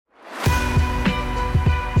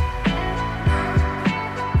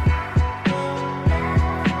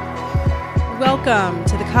Welcome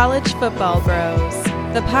to the College Football Bros,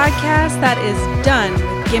 the podcast that is done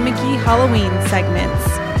with gimmicky Halloween segments.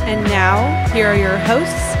 And now, here are your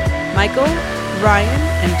hosts, Michael, Ryan,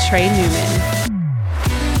 and Trey Newman.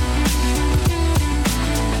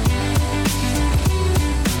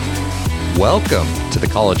 Welcome to the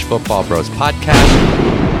College Football Bros podcast.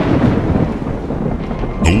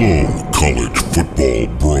 Hello, College Football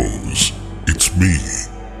Bros. It's me,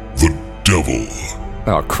 the Devil.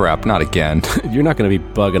 Oh, crap, not again. You're not going to be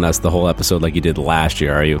bugging us the whole episode like you did last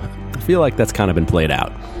year, are you? I feel like that's kind of been played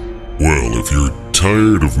out. Well, if you're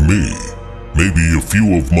tired of me, maybe a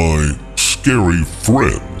few of my scary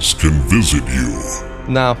friends can visit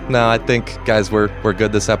you. No, I think, guys, we're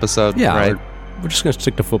good this episode, Yeah, right? we're just going to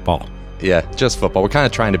stick to football. Yeah, just football. We're kind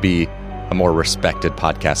of trying to be a more respected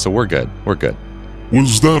podcast, so we're good. We're good.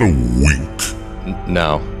 Was that a wink?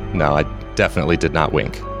 No, I definitely did not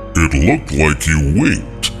wink. It looked like you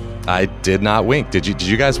winked. I did not wink. Did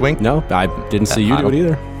you guys wink? No, I didn't see you do it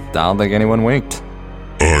either. I don't think anyone winked.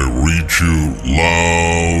 I read you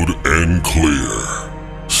loud and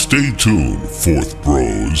clear. Stay tuned, Fourth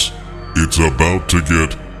Bros. It's about to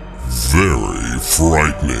get very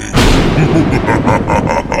frightening.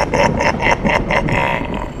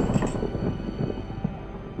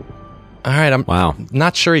 All right, I'm Wow.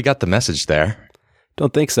 not sure you got the message there.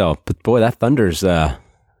 Don't think so. But boy, that Thunder's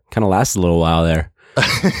kind of lasted a little while there.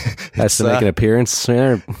 Has to make an appearance.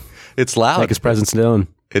 It's loud. Make his presence known.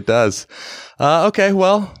 It does. Okay,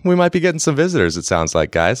 well, we might be getting some visitors, it sounds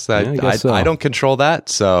like, guys. I guess so. I don't control that,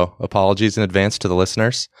 so apologies in advance to the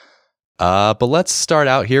listeners. But let's start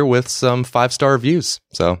out here with some 5-star reviews.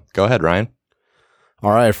 So go ahead, Ryan.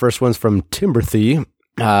 All right, first one's from Timberthy.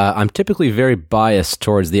 I'm typically very biased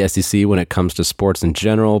towards the SEC when it comes to sports in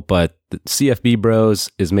general, but the CFB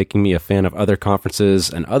Bros is making me a fan of other conferences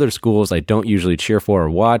and other schools I don't usually cheer for or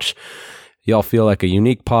watch. Y'all feel like a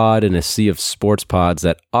unique pod in a sea of sports pods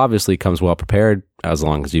that obviously comes well prepared, as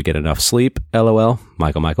long as you get enough sleep. LOL,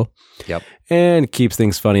 Michael. Yep. And keeps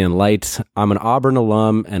things funny and light. I'm an Auburn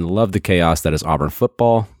alum and love the chaos that is Auburn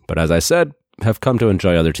football, but as I said, have come to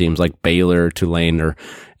enjoy other teams like Baylor, Tulane, or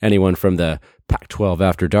anyone from the Pac-12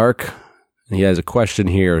 after dark. And he has a question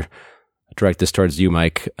here. I'll direct this towards you,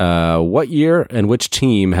 Mike. What year and which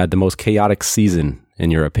team had the most chaotic season,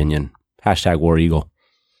 in your opinion? # War Eagle.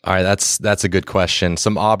 All right, that's a good question.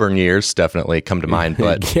 Some Auburn years definitely come to mind,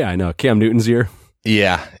 but Yeah, I know. Cam Newton's year.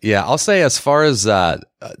 yeah. I'll say as far as the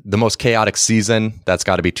most chaotic season, that's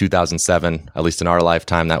got to be 2007. At least in our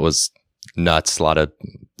lifetime, that was nuts.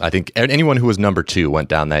 I think anyone who was number 2 went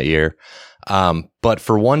down that year. But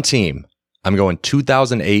for one team, I'm going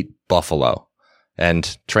 2008 Buffalo.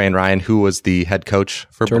 And Trey and Ryan, who was the head coach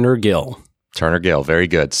for Turner Gill. Turner Gill, very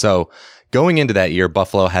good. So going into that year,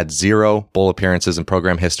 Buffalo had 0 bowl appearances in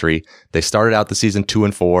program history. They started out the season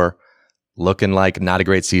 2-4, looking like not a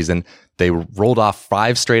great season. They rolled off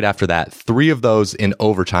 5 straight after that, 3 of those in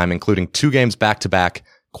overtime, including 2 games back-to-back,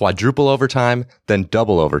 quadruple overtime, then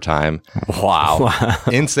double overtime. Wow.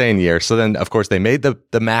 Insane year. So then, of course, they made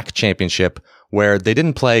the MAC championship, where they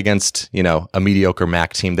didn't play against, a mediocre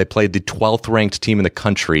MAC team. They played the 12th ranked team in the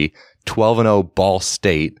country, 12-0 Ball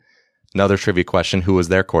State. Another trivia question, who was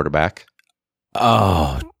their quarterback?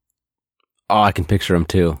 Oh, I can picture him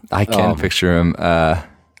too. I can picture him.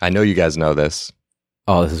 I know you guys know this.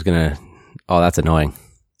 That's annoying.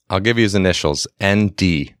 I'll give you his initials,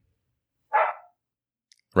 ND.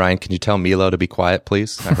 Ryan, can you tell Milo to be quiet,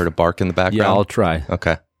 please? I heard a bark in the background. Yeah, I'll try.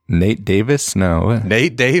 Okay. Nate Davis? No.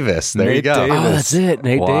 Nate Davis. There you Nate go. Davis. Oh, that's it.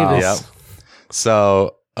 Nate Wow. Davis. Yep.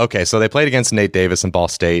 So they played against Nate Davis and Ball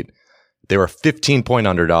State. They were a 15-point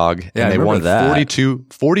underdog, Yeah, and they I won remember that.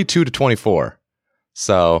 42-24.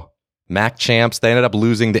 So MAC champs, they ended up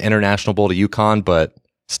losing the International Bowl to UConn, but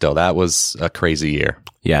still, that was a crazy year.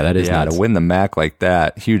 Yeah, that is nuts. To win the MAC like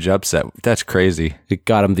that, huge upset. That's crazy. It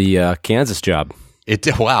got him the Kansas job. It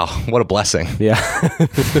did. Wow, what a blessing. Yeah.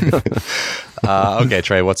 Okay,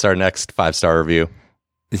 Trey, what's our next 5-star review?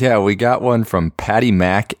 Yeah, we got one from Patty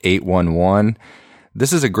Mac 811.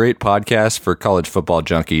 This is a great podcast for college football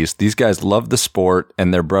junkies. These guys love the sport,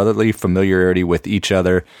 and their brotherly familiarity with each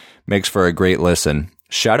other makes for a great listen.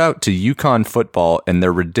 Shout out to UConn football and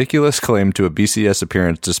their ridiculous claim to a BCS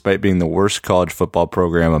appearance despite being the worst college football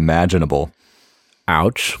program imaginable.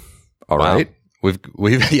 Ouch. All right.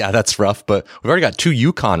 We've yeah, that's rough, but we've already got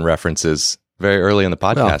 2 UConn references very early in the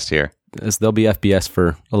podcast here. They'll be FBS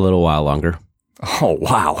for a little while longer. Oh,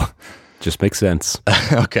 wow. Just makes sense.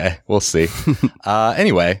 Okay, we'll see.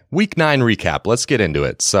 Anyway, week 9 recap. Let's get into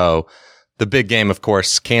it. So the big game, of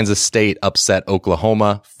course, Kansas State upset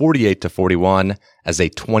Oklahoma 48-41 as a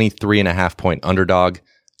 23.5 point underdog.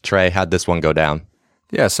 Trey, how'd this one go down?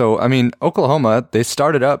 Yeah, so, I mean, Oklahoma, they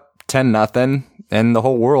started up 10-0, and the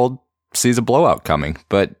whole world sees a blowout coming.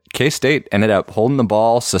 But K-State ended up holding the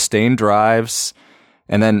ball, sustained drives,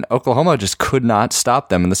 and then Oklahoma just could not stop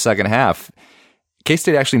them in the second half.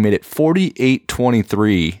 K-State actually made it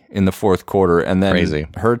 48-23 in the fourth quarter, and then Crazy.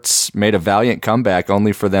 Hurts made a valiant comeback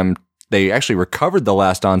only for them. They actually recovered the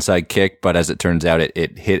last onside kick, but as it turns out,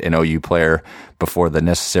 it hit an OU player before the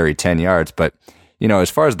necessary 10 yards. But, as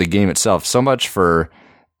far as the game itself, so much for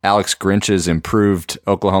Alex Grinch's improved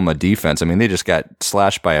Oklahoma defense. I mean, they just got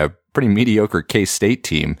slashed by a pretty mediocre K-State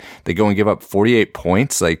team. They go and give up 48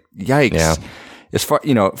 points. Like, yikes. Yeah. As far,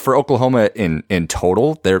 for Oklahoma in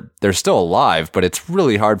total, they're still alive, but it's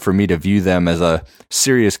really hard for me to view them as a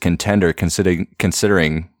serious contender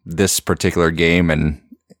considering this particular game and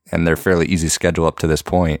their fairly easy schedule up to this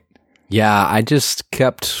point. Yeah, I just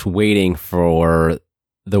kept waiting for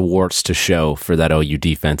the warts to show for that OU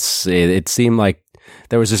defense. It seemed like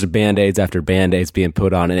there was just Band-Aids after Band-Aids being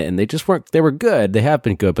put on it, and they just weren't, they were good. They have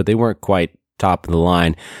been good, but they weren't quite top of the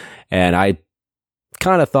line. And I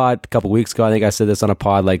kind of thought a couple weeks ago, I think I said this on a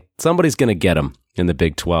pod, like somebody's going to get them in the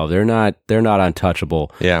Big 12. They're not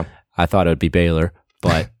untouchable. Yeah. I thought it would be Baylor,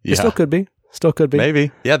 but Yeah. It still could be. Still could be.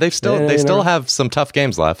 Maybe. Yeah, they still have some tough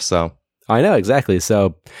games left, so. I know, exactly.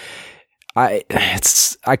 So I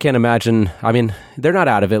can't imagine. I mean, they're not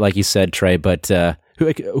out of it, like you said, Trey, but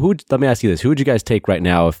who let me ask you this. Who would you guys take right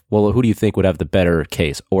now? Who do you think would have the better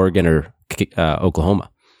case, Oregon or Oklahoma?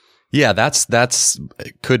 Yeah,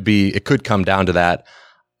 it could come down to that.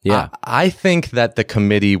 Yeah. I think that the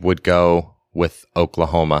committee would go with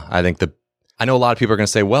Oklahoma. I know a lot of people are going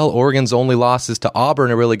to say, well, Oregon's only loss is to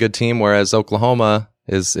Auburn, a really good team, whereas Oklahoma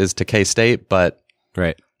is to K-State, but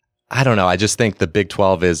right. I don't know. I just think the Big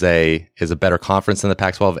 12 is a better conference than the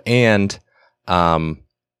Pac-12, and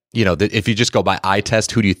if you just go by eye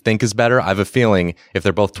test, who do you think is better? I have a feeling if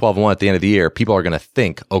they're both 12-1 at the end of the year, people are going to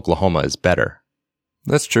think Oklahoma is better.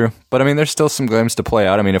 That's true. But I mean, there's still some games to play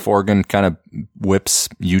out. I mean, if Oregon kind of whips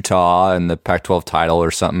Utah and the Pac-12 title or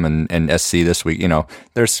something and SC this week,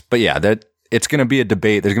 it's going to be a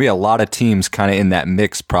debate. There's going to be a lot of teams kind of in that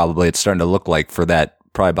mix probably. It's starting to look like for that,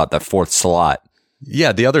 probably about that fourth slot.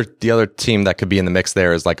 Yeah, the other team that could be in the mix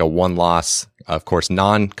there is like a one-loss, of course,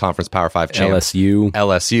 non-conference Power 5 champ.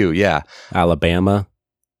 LSU, yeah. Alabama.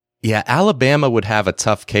 Yeah, Alabama would have a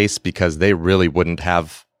tough case because they really wouldn't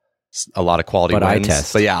have a lot of quality wins. Eye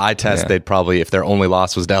test. But yeah, eye test, they'd probably, if their only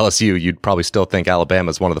loss was to LSU, you'd probably still think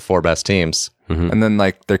Alabama's one of the four best teams. Mm-hmm. And then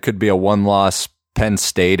there could be a one-loss Penn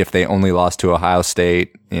State if they only lost to Ohio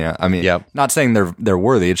State. Not saying they're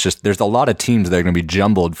worthy. It's just there's a lot of teams that are going to be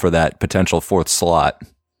jumbled for that potential fourth slot.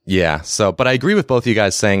 Yeah. So, but I agree with both of you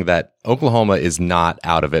guys saying that Oklahoma is not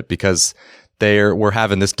out of it because we're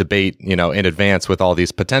having this debate, in advance with all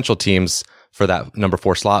these potential teams for that number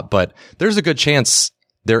 4 slot. But there's a good chance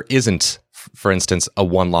there isn't, for instance, a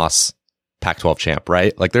one-loss Pac-12 champ,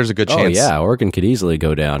 right? Like there's a good chance. Oh yeah, Oregon could easily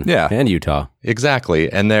go down. Yeah, and Utah.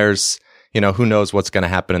 Exactly. And there's. Who knows what's going to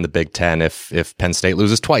happen in the Big Ten if Penn State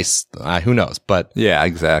loses twice? Who knows? But yeah,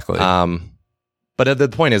 exactly. But the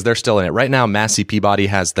point is, they're still in it right now. Massey Peabody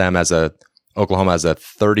has them Oklahoma has a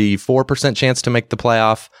 34% chance to make the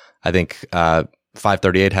playoff. I think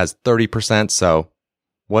 538 has 30%. So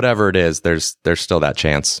whatever it is, there's still that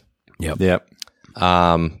chance. Yep.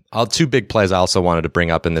 Two big plays I also wanted to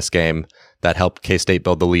bring up in this game that helped K-State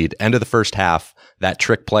build the lead. End of the first half, that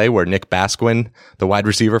trick play where Nick Basquin, the wide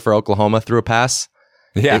receiver for Oklahoma, threw a pass.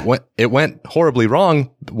 Yeah. It went horribly wrong,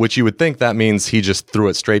 which you would think that means he just threw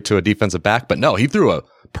it straight to a defensive back. But no, he threw a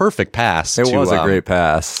perfect pass. It was a great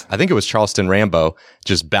pass. I think it was Charleston Rambo.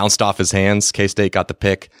 Just bounced off his hands. K-State got the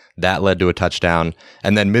pick. That led to a touchdown.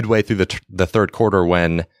 And then midway through the third quarter,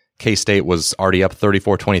 when K-State was already up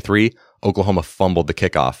 34-23, Oklahoma fumbled the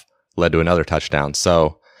kickoff. Led to another touchdown.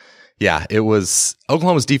 So, yeah, it was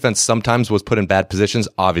Oklahoma's defense sometimes was put in bad positions.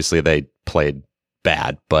 Obviously, they played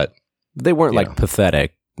bad, but they weren't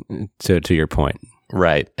pathetic. To your point,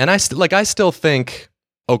 right? And I still think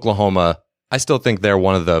Oklahoma. I still think they're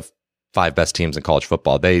one of the 5 best teams in college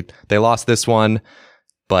football. They lost this one,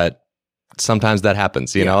 but sometimes that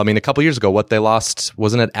happens. You know, I mean, a couple years ago, what they lost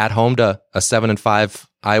wasn't it at home to a 7-5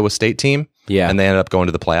 Iowa State team? Yeah, and they ended up going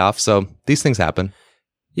to the playoffs. So these things happen.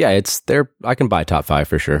 Yeah, I can buy top 5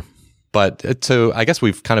 for sure. But I guess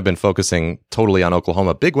we've kind of been focusing totally on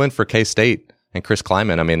Oklahoma. Big win for K-State and Chris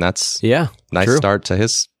Kleiman. I mean, that's nice start to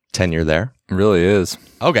his tenure there. It really is.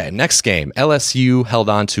 Okay, next game. LSU held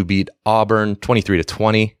on to beat Auburn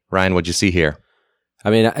 23-20. Ryan, what'd you see here? I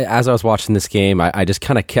mean, as I was watching this game, I just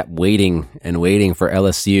kind of kept waiting for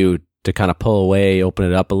LSU to kind of pull away, open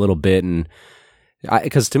it up a little bit, and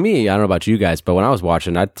Because to me, I don't know about you guys, but when I was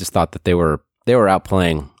watching, I just thought that they were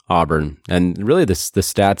outplaying Auburn, and really the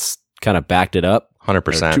stats kind of backed it up.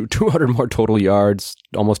 100%. 200 more total yards,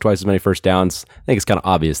 almost twice as many first downs. I think it's kind of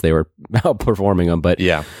obvious they were outperforming them, but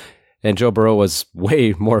Yeah. And Joe Burrow was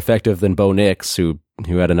way more effective than Bo Nix, who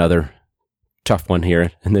had another tough one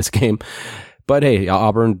here in this game. But hey,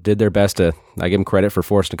 Auburn did their best to. I give them credit for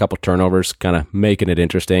forcing a couple turnovers, kind of making it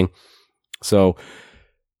interesting. So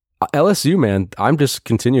LSU, man, I'm just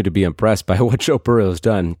continue to be impressed by what Joe Burrow has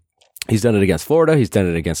done. He's done it against Florida. He's done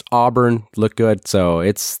it against Auburn. Look good.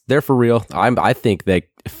 So they're for real. I think that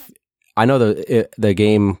I know the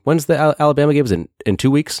game. When's the Alabama game? Is it in 2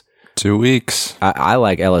 weeks? 2 weeks. I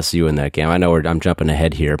like LSU in that game. I know I'm jumping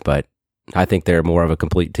ahead here, but I think they're more of a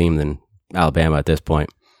complete team than Alabama at this point.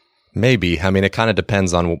 Maybe. I mean, it kind of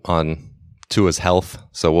depends on Tua's health.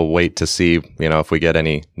 So we'll wait to see, if we get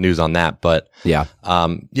any news on that. But yeah,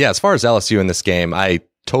 as far as LSU in this game, I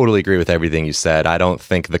totally agree with everything you said. I don't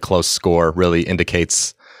think the close score really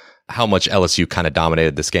indicates how much LSU kind of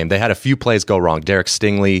dominated this game. They had a few plays go wrong. Derek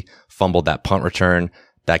Stingley fumbled that punt return.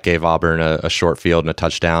 That gave Auburn a short field and a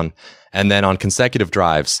touchdown. And then on consecutive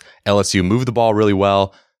drives, LSU moved the ball really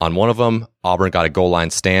well. On one of them, Auburn got a goal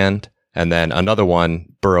line stand. And then another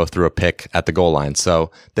one, Burrow threw a pick at the goal line.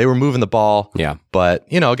 So they were moving the ball. Yeah. But,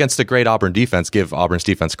 against a great Auburn defense, give Auburn's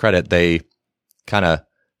defense credit. They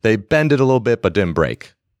bended a little bit, but didn't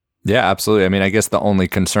break. Yeah, absolutely. I mean, I guess the only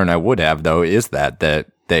concern I would have, though, is that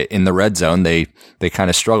they in the red zone, they kind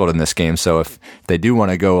of struggled in this game. So if they do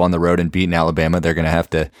want to go on the road and beat in Alabama, they're going to have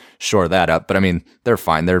to shore that up. But I mean, they're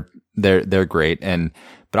fine. They're great.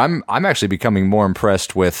 But I'm actually becoming more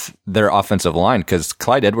impressed with their offensive line because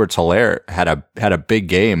Clyde Edwards-Helaire had a big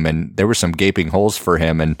game, and there were some gaping holes for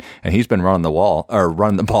him, and he's been running the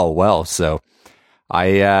ball well. So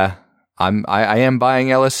I am buying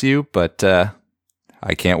LSU, but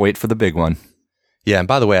I can't wait for the big one. Yeah, and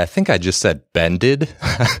by the way, I think I just said bended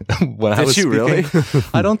when I was speaking. Really?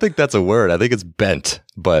 I don't think that's a word. I think it's bent,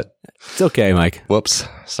 but it's okay, Mike. Whoops.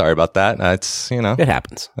 Sorry about that. It's, it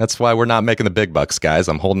happens. That's why we're not making the big bucks, guys.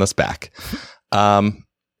 I'm holding us back.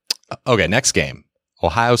 Okay, next game.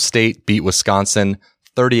 Ohio State beat Wisconsin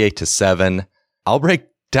 38-7. I'll break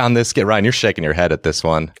down this. Ryan, you're shaking your head at this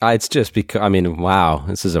one. It's just because, wow,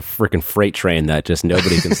 this is a freaking freight train that just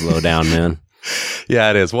nobody can slow down, man.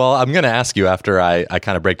 Yeah, it is. Well, I'm going to ask you after I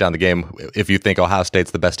kind of break down the game if you think Ohio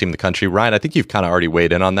State's the best team in the country. Ryan, I think you've kind of already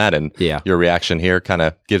weighed in on that, and your reaction here kind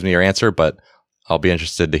of gives me your answer, but I'll be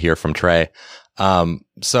interested to hear from Trey.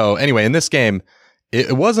 So anyway, in this game,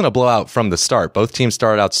 it wasn't a blowout from the start. Both teams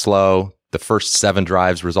started out slow. The first 7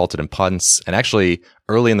 drives resulted in punts, and actually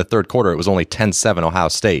early in the third quarter, it was only 10-7 Ohio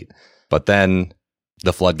State. But then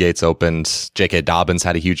the floodgates opened. J.K. Dobbins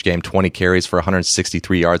had a huge game, 20 carries for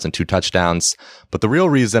 163 yards and 2 touchdowns. But the real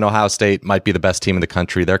reason Ohio State might be the best team in the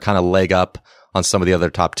country, their kind of leg up on some of the other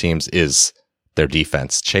top teams, is their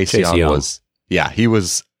defense. Chase Young he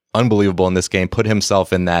was unbelievable in this game, put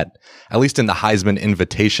himself in that, at least in the Heisman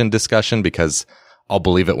invitation discussion, because I'll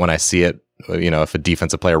believe it when I see it, if a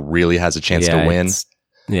defensive player really has a chance to win.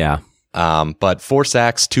 But 4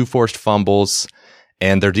 sacks, 2 forced fumbles,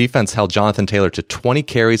 and their defense held Jonathan Taylor to 20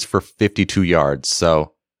 carries for 52 yards.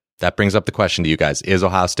 So that brings up the question to you guys. Is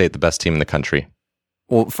Ohio State the best team in the country?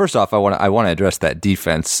 Well, first off, I want to address that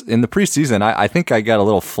defense. In the preseason, I think I got a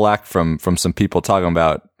little flack from some people talking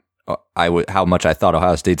about how much I thought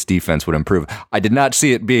Ohio State's defense would improve. I did not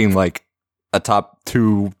see it being like a top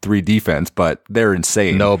 2-3 defense, but they're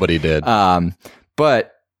insane. Nobody did.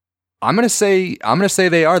 But I'm gonna say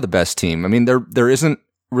they are the best team. I mean, there isn't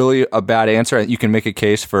really a bad answer. You can make a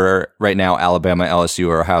case for right now Alabama, LSU,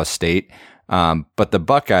 or Ohio State. But the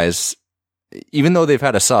Buckeyes, even though they've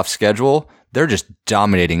had a soft schedule, they're just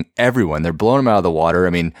dominating everyone. They're blowing them out of the water. I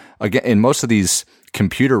mean, again, in most of these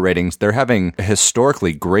computer ratings, they're having a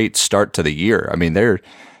historically great start to the year. I mean, they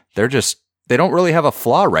don't really have a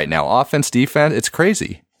flaw right now. Offense, defense, it's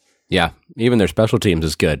crazy. Yeah, even their special teams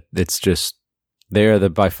is good. It's just they're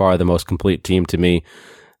by far the most complete team to me.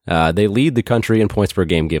 They lead the country in points per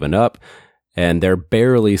game given up, and they're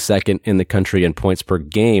barely second in the country in points per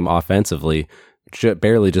game offensively,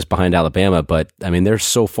 barely just behind Alabama. But I mean, they're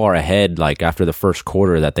so far ahead, like after the first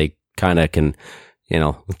quarter, that they kind of can,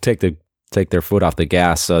 take their foot off the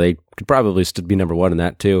gas. So they could probably be number 1 in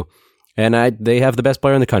that too. And they have the best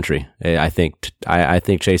player in the country. I think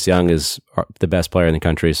Chase Young is the best player in the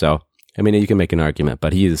country. So I mean, you can make an argument,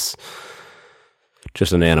 but he's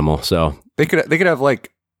just an animal. So they could have they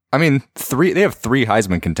have 3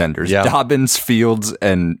 Heisman contenders: Dobbins, Fields,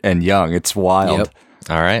 and Young. It's wild. Yep.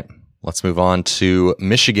 All right, let's move on to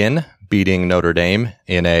Michigan beating Notre Dame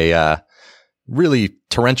in a really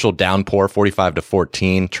torrential downpour,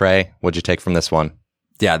 45-14. Trey, what'd you take from this one?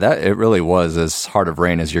 Yeah, that it really was as hard of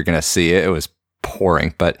rain as you're going to see. It was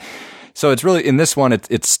pouring, but so it's really in this one.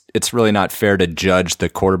 It's really not fair to judge the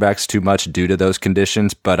quarterbacks too much due to those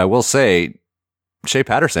conditions. But I will say, Shea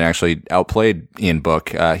Patterson actually outplayed Ian Book.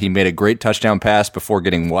 He made a great touchdown pass before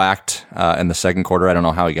getting whacked in the second quarter. I don't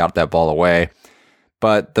know how he got that ball away.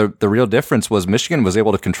 But the real difference was Michigan was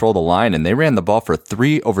able to control the line, and they ran the ball for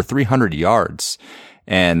over 300 yards.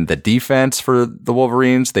 And the defense for the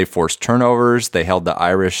Wolverines, they forced turnovers. They held the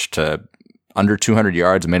Irish to under 200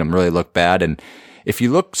 yards and made them really look bad. And if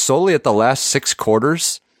you look solely at the last 6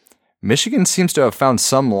 quarters, Michigan seems to have found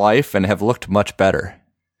some life and have looked much better.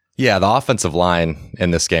 Yeah, the offensive line in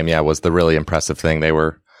this game, was the really impressive thing. They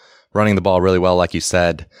were running the ball really well, like you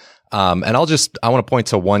said. And I want to point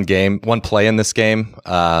to one play in this game.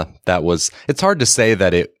 It's hard to say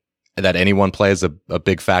that any one play is a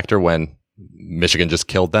big factor when Michigan just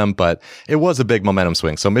killed them, but it was a big momentum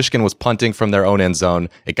swing. So Michigan was punting from their own end zone.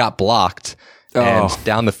 It got blocked, and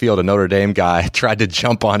down the field, a Notre Dame guy tried to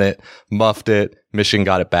jump on it, muffed it. Michigan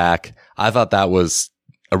got it back. I thought that was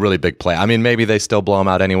a really big play. I mean, maybe they still blow them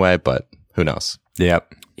out anyway, but who knows?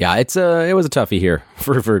 Yep. Yeah, it was a toughie here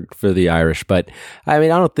for the Irish, but I mean,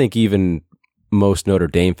 I don't think even most Notre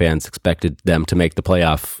Dame fans expected them to make the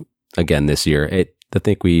playoff again this year. I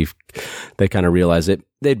think they kind of realized it.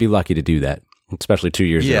 They'd be lucky to do that, especially 2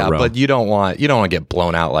 years in a row. Yeah, but you don't want to get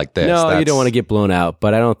blown out like this. No, you don't want to get blown out,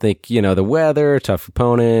 but I don't think, the weather, tough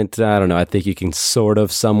opponent, I don't know. I think you can sort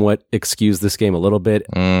of somewhat excuse this game a little bit.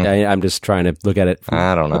 I'm just trying to look at it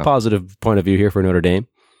from a positive point of view here for Notre Dame.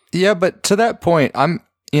 Yeah, but to that point,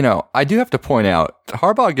 I do have to point out,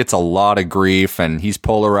 Harbaugh gets a lot of grief and he's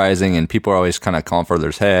polarizing and people are always kind of calling for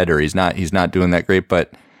their head or he's not doing that great,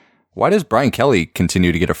 but why does Brian Kelly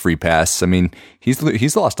continue to get a free pass? I mean,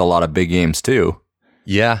 he's lost a lot of big games too.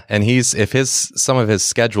 Yeah, and some of his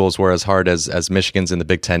schedules were as hard as Michigan's in the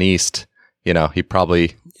Big Ten East, he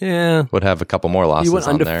probably would have a couple more losses. He went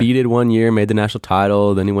undefeated one year, made the national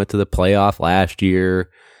title, then he went to the playoff last year.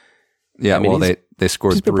 Yeah, they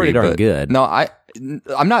scored 3. Pretty darn good. No,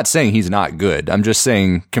 I'm not saying he's not good. I'm just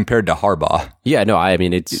saying compared to Harbaugh. Yeah, no, I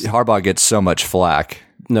mean Harbaugh gets so much flack.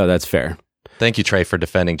 No, that's fair. Thank you, Trey, for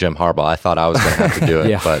defending Jim Harbaugh. I thought I was going to have to do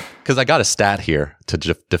it, but because I got a stat here to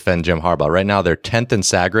defend Jim Harbaugh. Right now, they're 10th in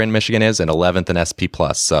Sagarin, Michigan is, and 11th in SP+.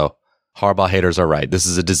 So Harbaugh haters are right. This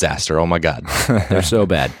is a disaster. Oh my God, they're so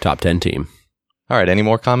bad. Top 10 team. All right, any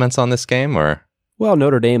more comments on this game or? Well,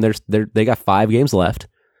 Notre Dame, they got 5 games left,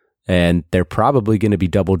 and they're probably going to be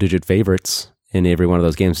double-digit favorites in every one of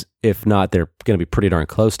those games. If not, they're going to be pretty darn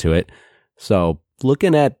close to it. So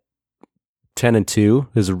looking at 10-2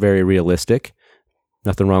 is very realistic.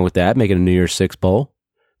 Nothing wrong with that. Making a New Year's Six bowl.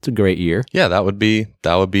 It's a great year. Yeah, that would be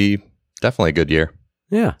definitely a good year.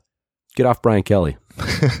 Yeah. Get off Brian Kelly.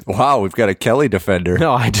 Wow, we've got a Kelly defender.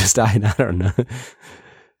 No, I don't know.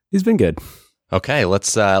 He's been good. Okay,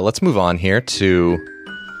 let's move on here to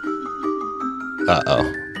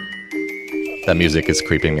that music is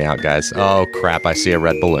creeping me out, guys. Oh crap, I see a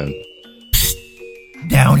red balloon. Psst,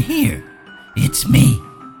 down here. It's me.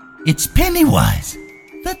 It's Pennywise,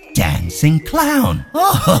 the dancing clown.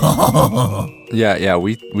 Oh. Yeah,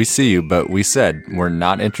 we see you, but we said we're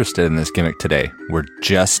not interested in this gimmick today. We're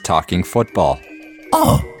just talking football.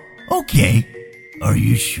 Oh, okay. Are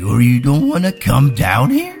you sure you don't want to come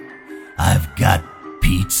down here? I've got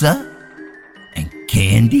pizza and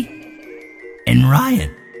candy. And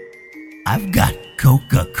Ryan, I've got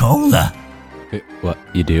Coca-Cola. What,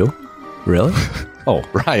 you do? Really? Oh.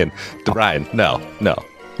 Ryan, no.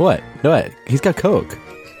 What? He's got Coke.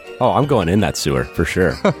 Oh, I'm going in that sewer for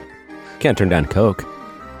sure. Can't turn down Coke.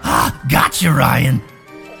 Gotcha, Ryan.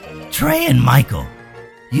 Trey and Michael,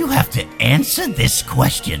 you have to answer this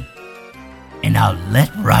question, and I'll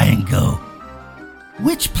let Ryan go.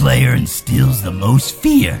 Which player instills the most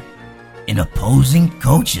fear in opposing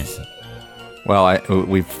coaches? Well,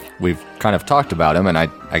 we've kind of talked about him, and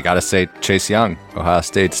I gotta say Chase Young, Ohio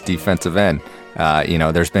State's defensive end.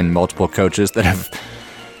 There's been multiple coaches that have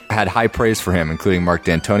had high praise for him, including Mark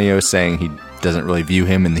D'Antonio, saying he doesn't really view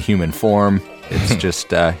him in the human form. It's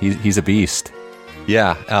just he's a beast.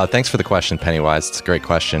 Yeah, thanks for the question, Pennywise. It's a great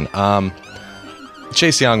question.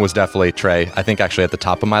 Chase Young was definitely, Trey, I think actually at the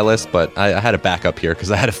top of my list, but I had a backup here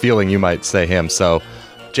because I had a feeling you might say him. So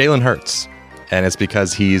Jalen Hurts, and it's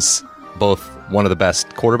because he's both one of the best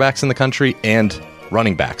quarterbacks in the country and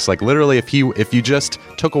running backs. Like literally, if you just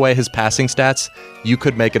took away his passing stats, you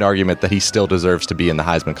could make an argument that he still deserves to be in the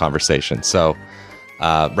Heisman conversation. So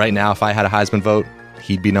right now, if I had a Heisman vote,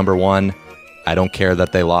 he'd be number 1. I don't care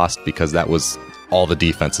that they lost because that was all the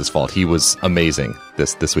defense's fault. He was amazing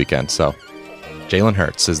this weekend. So Jalen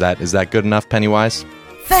Hurts, is that good enough, Pennywise?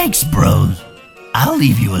 Thanks, bros. I'll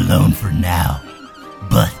leave you alone for now,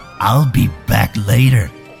 but I'll be back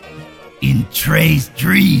later in Trey's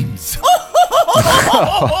dreams.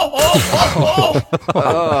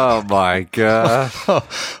 Oh my god!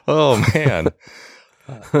 Oh man,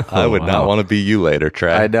 I would not want to be you later,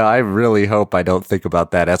 Trey. I know. I really hope I don't think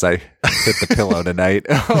about that as I hit the pillow tonight.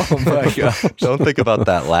 Oh my god! Don't think about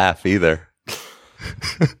that laugh either.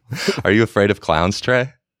 Are you afraid of clowns,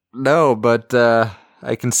 Trey? No, but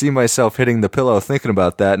I can see myself hitting the pillow thinking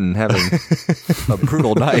about that and having a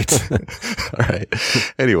brutal night. All right.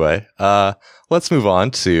 Anyway, let's move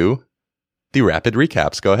on to the rapid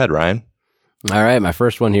recaps. Go ahead, Ryan. All right, my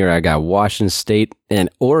first one here, I got Washington State and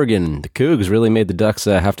Oregon. The Cougs really made the Ducks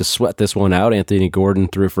have to sweat this one out. Anthony Gordon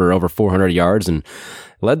threw for over 400 yards and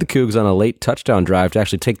led the Cougs on a late touchdown drive to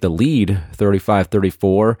actually take the lead,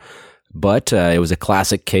 35-34. But it was a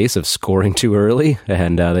classic case of scoring too early,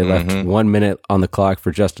 and they left 1 minute on the clock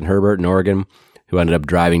for Justin Herbert in Oregon, who ended up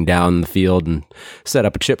driving down the field and set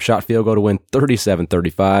up a chip shot field goal to win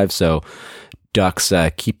 37-35. So Ducks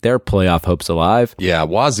keep their playoff hopes alive. Yeah,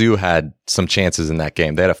 Wazoo had some chances in that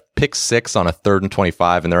game. They had a pick 6 on a 3rd and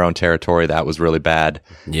 25 in their own territory. That was really bad.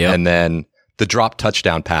 Yeah, and then the drop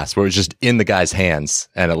touchdown pass where it was just in the guy's hands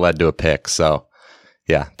and it led to a pick. So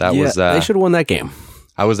yeah, that was they should have won that game.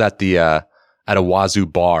 I was at the at a Wazoo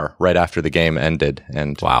bar right after the game ended,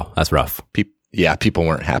 and wow, that's rough. People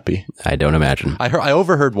weren't happy. I don't imagine. I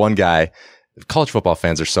overheard one guy. College football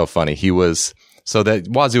fans are so funny. So that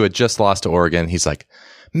Wazoo had just lost to Oregon. He's like,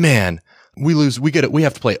 man, we lose. We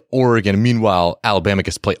have to play Oregon. Meanwhile, Alabama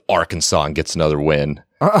gets to play Arkansas and gets another win.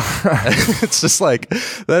 It's just like,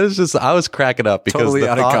 that is just, I was cracking up because totally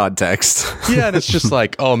out of context. Yeah. And it's just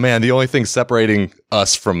like, oh man, the only thing separating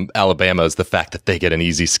us from Alabama is the fact that they get an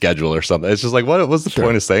easy schedule or something. It's just like, what was the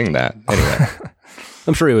point of saying that? Anyway,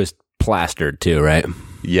 I'm sure he was plastered too, right?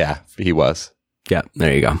 Yeah, he was. Yeah.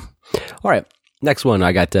 There you go. All right. Next one,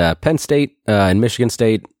 I got Penn State and Michigan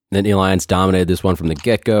State. The Nittany Lions dominated this one from the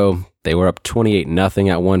get-go. They were up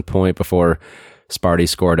 28-0 at one point before Sparty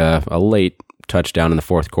scored a late touchdown in the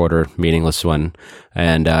fourth quarter, meaningless one.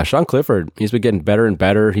 And Sean Clifford, he's been getting better and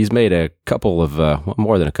better. He's made a couple of,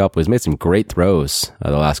 more than a couple. He's made some great throws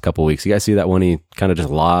the last couple of weeks. You guys see that one? He kind of just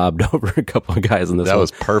lobbed over a couple of guys in this one. That was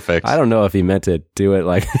perfect. I don't know if he meant to do it.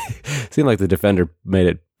 Like, it seemed like the defender made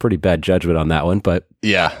a pretty bad judgment on that one, but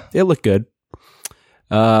yeah, it looked good.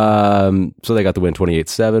 So they got the win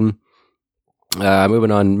 28-7.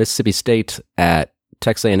 Moving on, Mississippi State at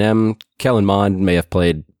Texas A&M. Kellen Mond may have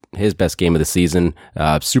played his best game of the season.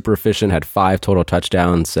 Super efficient, had 5 total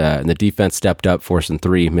touchdowns, and the defense stepped up, forcing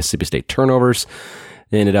 3 Mississippi State turnovers.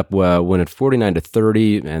 They ended up winning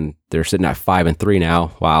 49-30, and they're sitting at 5-3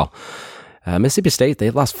 now. Wow. Mississippi State,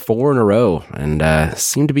 they've lost 4 in a row and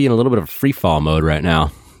seem to be in a little bit of free fall mode right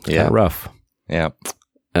now. It's kind of rough. Yeah.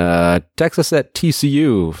 Texas at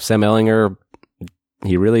TCU. Sam Ehlinger,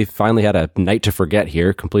 he really finally had a night to forget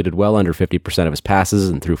here. Completed well under 50% of his passes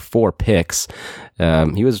and threw 4 picks.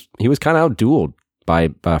 He was kind of outdueled by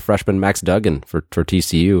freshman Max Duggan for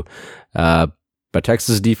TCU. But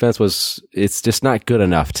Texas defense it's just not good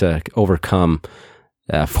enough to overcome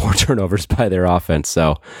 4 turnovers by their offense.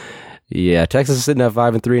 So yeah, Texas is sitting at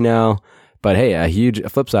 5-3 now. But hey, a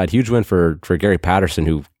flip side, huge win for Gary Patterson,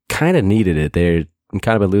 who kind of needed it. They're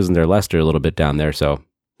kind of been losing their luster a little bit down there. So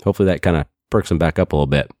hopefully that kind of perks him back up a little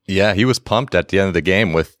bit. Yeah, he was pumped at the end of the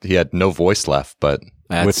game he had no voice left, but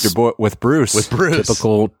with Bruce.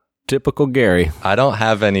 Typical Gary. I don't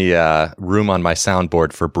have any room on my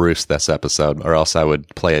soundboard for Bruce this episode, or else I would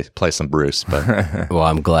play some Bruce. But well,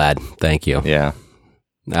 I'm glad. Thank you. Yeah.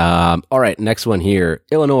 All right, next one here.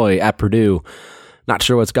 Illinois at Purdue. Not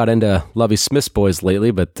sure what's got into Lovie Smith's boys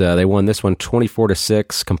lately, but they won this one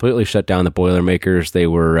 24-6, completely shut down the Boilermakers. They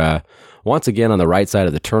were once again on the right side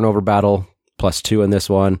of the turnover battle, +2 in this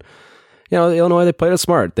one. You know, Illinois, they played it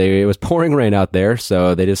smart. It was pouring rain out there,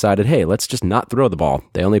 so they decided, hey, let's just not throw the ball.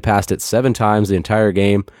 They only passed it 7 times the entire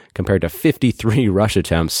game compared to 53 rush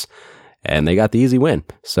attempts, and they got the easy win.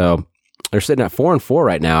 So they're sitting at 4-4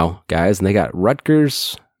 right now, guys, and they got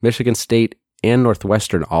Rutgers, Michigan State, and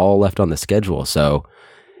Northwestern all left on the schedule. So,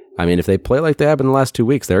 I mean, if they play like they have in the last 2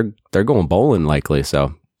 weeks, they're going bowling likely.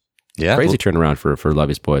 So, yeah, crazy turnaround for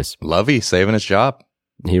Lovie's boys. Lovie saving his job.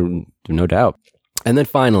 No doubt. And then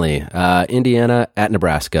finally, Indiana at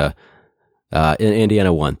Nebraska.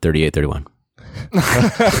 Indiana won 38-31.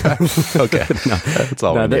 Okay. That's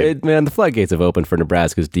all we need. Man, the floodgates have opened for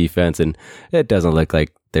Nebraska's defense, and it doesn't look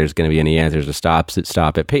like there's going to be any answers to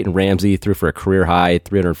stop it. Peyton Ramsey threw for a career high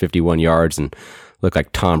 351 yards and looked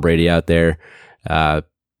like Tom Brady out there. A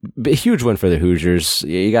huge win for the Hoosiers.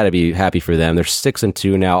 You got to be happy for them. They're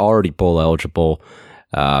 6-2 now, already bowl eligible.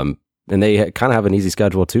 And they kind of have an easy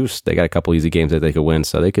schedule too. So they got a couple easy games that they could win,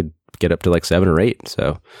 so they could get up to like 7 or 8.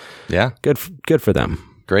 So yeah, good for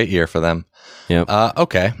them. Great year for them. Yeah.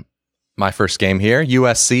 Okay. My first game here,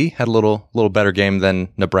 USC had a little better game than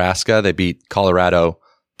Nebraska. They beat Colorado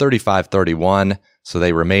 35-31, so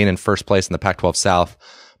they remain in first place in the Pac-12 South.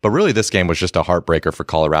 But really, this game was just a heartbreaker for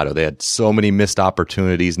Colorado. They had so many missed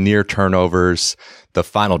opportunities, near turnovers. The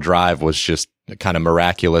final drive was just kind of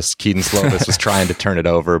miraculous. Keaton Slovis was trying to turn it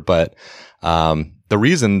over, but the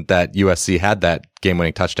reason that USC had that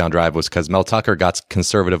game-winning touchdown drive was because Mel Tucker got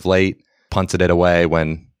conservative late, punted it away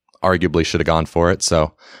when arguably should have gone for it.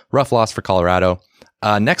 So rough loss for Colorado.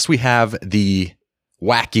 Next, we have the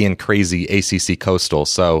wacky and crazy ACC Coastal.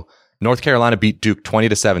 So North Carolina beat Duke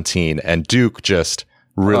 20-17, and Duke just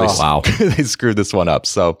really they screwed this one up.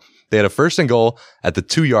 So they had a 1st and goal at the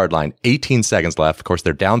 2-yard line, 18 seconds left. Of course,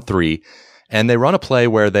 they're down 3, and they run a play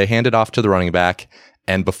where they hand it off to the running back.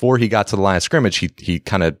 And before he got to the line of scrimmage, he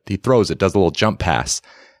throws it, does a little jump pass.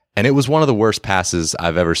 And it was one of the worst passes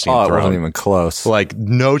I've ever seen thrown. It wasn't even close. Like,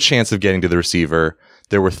 no chance of getting to the receiver.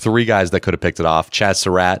 There were 3 guys that could have picked it off. Chad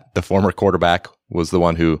Surratt, the former quarterback, was the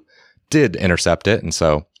one who did intercept it. And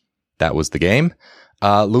so that was the game.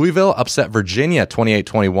 Louisville upset Virginia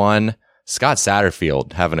 28-21. Scott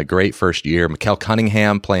Satterfield having a great first year. Mikael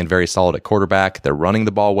Cunningham playing very solid at quarterback. They're running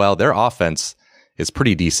the ball well. Their offense is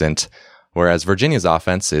pretty decent, whereas Virginia's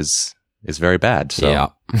offense is very bad. So yeah.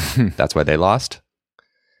 That's why they lost.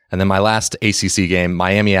 And then my last ACC game,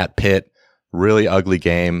 Miami at Pitt, really ugly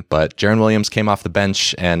game, but Jaron Williams came off the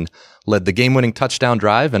bench and led the game-winning touchdown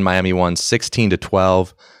drive, and Miami won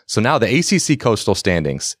 16-12. So now the ACC Coastal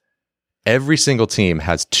standings, every single team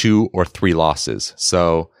has 2 or 3 losses.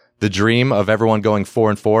 So the dream of everyone going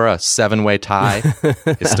 4-4, a 7-way tie,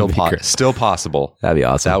 is still possible. That'd be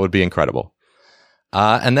awesome. That would be incredible.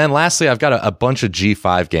 And then lastly, I've got a bunch of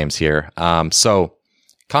G5 games here. So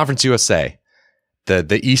Conference USA,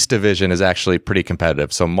 the East Division is actually pretty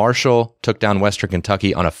competitive. So Marshall took down Western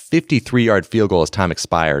Kentucky on a 53-yard field goal as time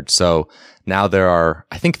expired. So now there are,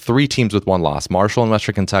 I think, 3 teams with 1 loss, Marshall and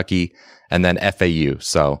Western Kentucky, and then FAU.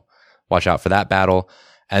 So watch out for that battle.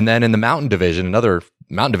 And then in the Mountain Division, another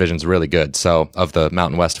Mountain Division is really good. So of the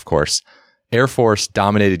Mountain West, of course, Air Force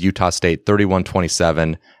dominated Utah State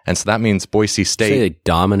 31-27. And so that means Boise State. Say they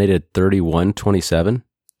dominated 31-27?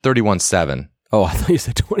 31-7. Oh, I thought you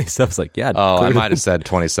said 27. I was like, yeah. Oh, I might have said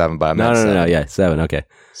 27, but I meant No. Yeah, 7. Okay.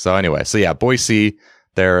 So anyway, Boise,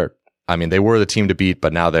 they were the team to beat,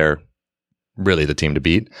 but now they're really the team to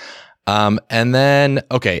beat. And then,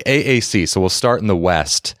 okay, AAC. So we'll start in the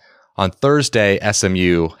West. On Thursday,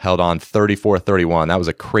 SMU held on 34-31. That was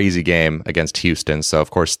a crazy game against Houston. So,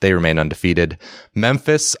 of course, they remain undefeated.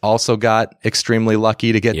 Memphis also got extremely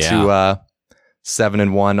lucky to get to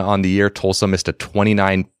 7-1 on the year. Tulsa missed a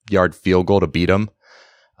 29-yard field goal to beat them.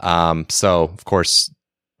 So, of course,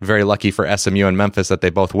 very lucky for SMU and Memphis that they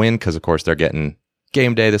both win because, of course, they're getting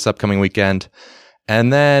game day this upcoming weekend.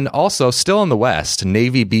 And then also, still in the West,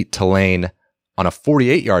 Navy beat Tulane on a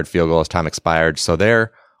 48-yard field goal as time expired. So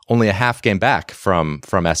they're only a half game back from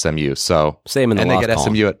SMU. So same in the and they get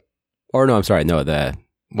column. SMU at. Or no, I'm sorry. No,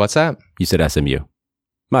 What's that? You said SMU.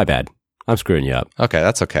 My bad. I'm screwing you up. Okay,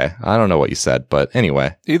 that's okay. I don't know what you said, but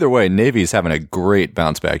anyway. Either way, Navy's having a great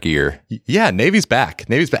bounce back year. Yeah, Navy's back.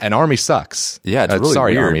 And Army sucks. Yeah, it's really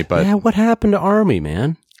sorry, weird. Army, but Yeah, what happened to Army,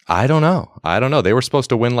 man? I don't know. They were supposed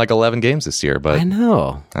to win like 11 games this year, but I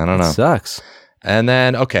know. I don't know. It sucks. And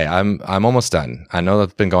then, okay, I'm almost done. I know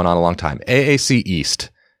that's been going on a long time. AAC East.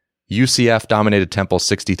 UCF dominated Temple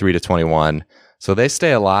 63-21. So they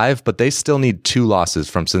stay alive, but they still need 2 losses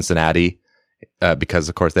from Cincinnati because,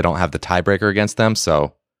 of course, they don't have the tiebreaker against them.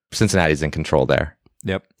 So Cincinnati's in control there.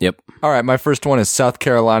 Yep. Yep. All right, my first one is South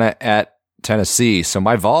Carolina at Tennessee. So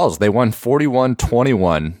my Vols, they won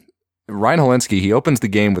 41-21. Ryan Helinski, he opens the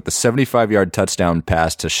game with the 75-yard touchdown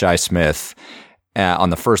pass to Shi Smith on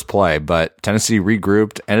the first play, but Tennessee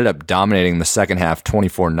regrouped, ended up dominating the second half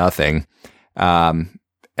 24-0.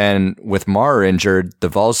 And with Maher injured, the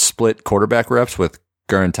Vols split quarterback reps with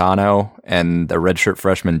Garantano and the redshirt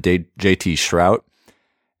freshman JT Shrout,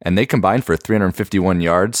 and they combined for 351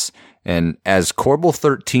 yards. And as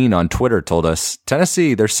Corbel13 on Twitter told us,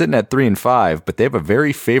 Tennessee, they're sitting at 3-5, but they have a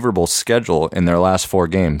very favorable schedule in their last 4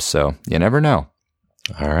 games, so you never know.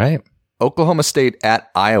 All right. Oklahoma State at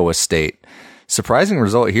Iowa State. surprising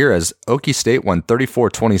result here as Okie State won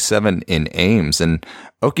 34-27 in Ames. And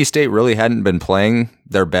Okie State really hadn't been playing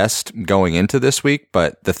their best going into this week,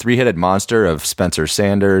 but the three-headed monster of Spencer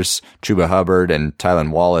Sanders, Chuba Hubbard, and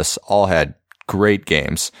Tylan Wallace all had great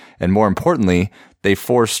games. And more importantly, they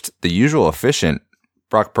forced the usual efficient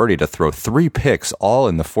Brock Purdy to throw 3 picks all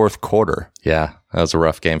in the fourth quarter. Yeah, that was a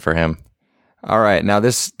rough game for him. All right, now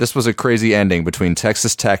this was a crazy ending between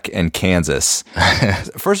Texas Tech and Kansas.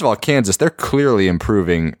 First of all, Kansas, they're clearly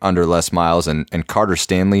improving under Les Miles, and Carter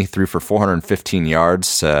Stanley threw for 415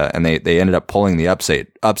 yards, and they ended up pulling the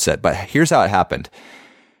upset. But here's how it happened.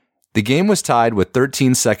 The game was tied with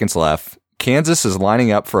 13 seconds left. Kansas is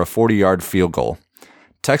lining up for a 40-yard field goal.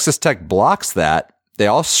 Texas Tech blocks that. They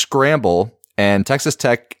all scramble, and Texas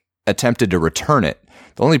Tech attempted to return it.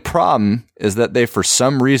 The only problem is that they, for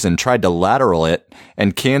some reason, tried to lateral it,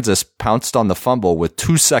 and Kansas pounced on the fumble with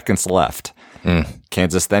 2 seconds left.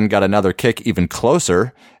 Kansas then got another kick even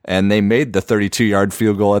closer, and they made the 32-yard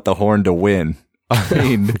field goal at the horn to win. I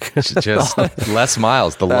mean, just Les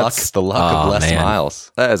Miles, the luck of Les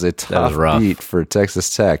Miles. That is a tough beat for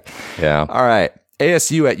Texas Tech. Yeah. All right.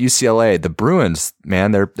 ASU at UCLA. The Bruins,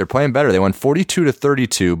 man, they're playing better. They won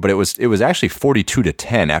 42-32, but it was actually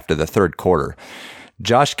 42-10 after the third quarter.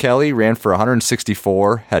 Josh Kelly ran for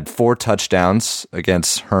 164, had 4 touchdowns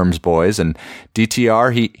against Herm's boys, and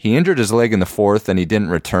DTR, he injured his leg in the fourth and he didn't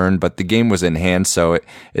return, but the game was in hand, so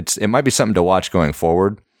it might be something to watch going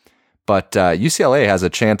forward. But UCLA has a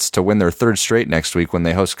chance to win their third straight next week when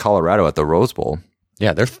they host Colorado at the Rose Bowl.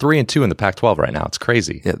 Yeah, they're 3-2 in the Pac-12 right now. It's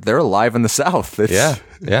crazy. Yeah, they're alive in the South.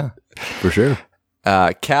 Yeah, For sure.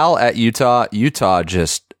 Cal at Utah. Utah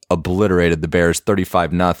just obliterated the Bears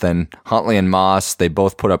 35-0. Huntley and Moss, they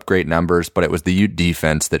both put up great numbers, but it was the Ute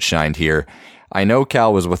defense that shined here. I know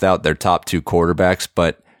Cal was without their top 2 quarterbacks,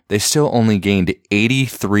 but they still only gained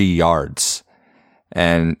 83 yards.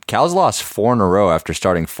 And Cal's lost 4 in a row after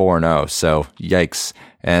starting 4-0, so yikes.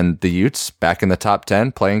 And the Utes back in the top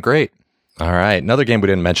 10, playing great. All right. Another game we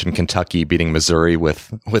didn't mention, Kentucky beating Missouri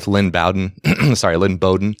with Lynn Bowden. Lynn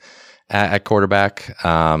Bowden at quarterback.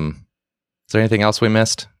 Is there anything else we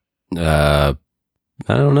missed? I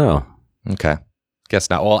don't know. Okay. Guess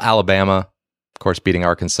not. Well, Alabama, of course, beating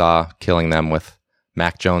Arkansas, killing them with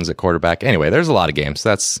Mac Jones at quarterback. Anyway, there's a lot of games.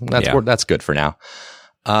 That's good for now.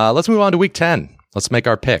 Let's move on to week 10. Let's make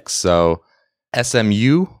our picks. So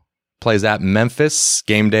SMU plays at Memphis.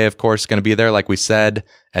 Game day, of course, going to be there, like we said.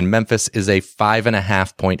 And Memphis is a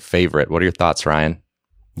 5.5-point favorite. What are your thoughts, Ryan?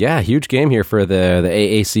 Yeah, huge game here for the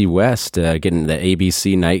AAC West, getting the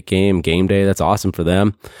ABC night game day. That's awesome for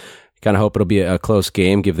them. Kind of hope it'll be a close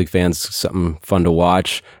game, give the fans something fun to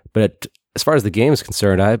watch. But as far as the game is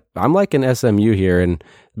concerned, I'm liking SMU here, and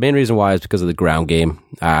the main reason why is because of the ground game.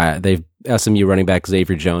 SMU running back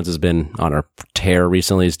Xavier Jones has been on a tear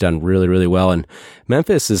recently. He's done really, really well, and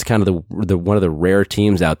Memphis is kind of the one of the rare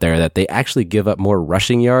teams out there that they actually give up more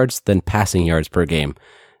rushing yards than passing yards per game.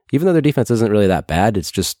 Even though their defense isn't really that bad,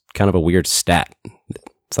 it's just kind of a weird stat.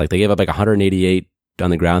 It's like they gave up like 188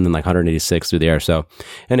 on the ground and like 186 through the air. So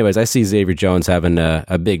anyways, I see Xavier Jones having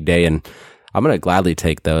a big day, and I'm going to gladly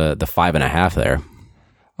take the 5.5 there.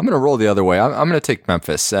 I'm going to roll the other way. I'm going to take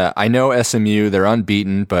Memphis. I know SMU, they're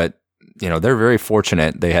unbeaten, but they're very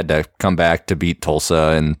fortunate. They had to come back to beat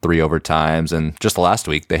Tulsa in 3 overtimes, and just last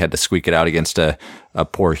week they had to squeak it out against a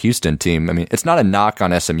poor Houston team. I mean, it's not a knock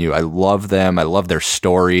on SMU. I love them. I love their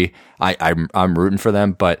story. I'm rooting for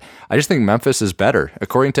them, but I just think Memphis is better.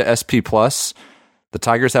 According to SP Plus, the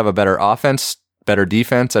Tigers have a better offense, better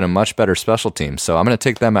defense, and a much better special team. So I'm going to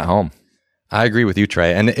take them at home. I agree with you,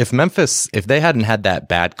 Trey. And if they hadn't had that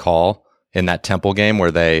bad call in that Temple game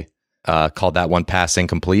where they called that one pass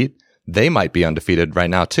incomplete, they might be undefeated right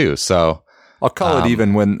now too. So I'll call it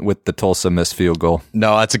even with the Tulsa missed field goal.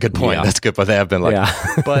 No, that's a good point. Yeah. That's good, but they have been lucky.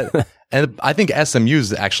 Yeah. And I think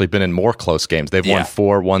SMU's actually been in more close games. They've won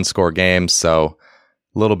 4 one-score games, so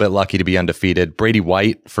a little bit lucky to be undefeated. Brady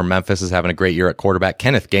White from Memphis is having a great year at quarterback.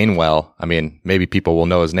 Kenneth Gainwell, I mean, maybe people will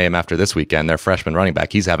know his name after this weekend. Their freshman running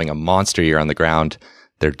back. He's having a monster year on the ground.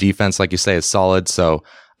 Their defense, like you say, is solid. So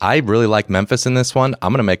I really like Memphis in this one.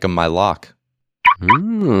 I'm going to make them my lock.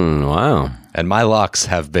 Wow. And my locks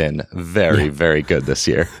have been very, very good this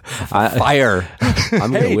year. Fire.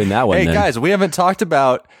 I'm going to win that one. Hey, then. Guys, we haven't talked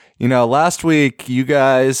about, last week you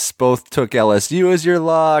guys both took LSU as your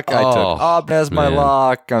lock. I took Auburn as my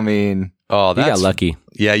lock. I mean, you got lucky.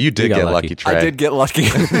 Yeah, you did get lucky, Trey. I did get lucky.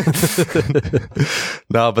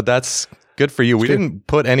 No, but that's good for you. We didn't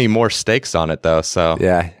put any more stakes on it, though. So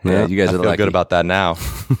yeah, you guys I are feel lucky. good about that now.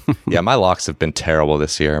 Yeah, my locks have been terrible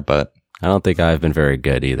this year, but I don't think I've been very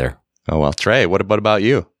good either. Oh, well. Trey, what about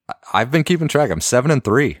you? I've been keeping track. I'm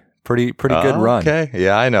 7-3. Pretty good run. Okay.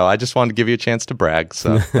 Yeah, I know. I just wanted to give you a chance to brag.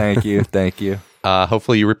 So Thank you.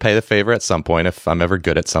 hopefully you repay the favor at some point if I'm ever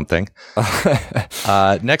good at something.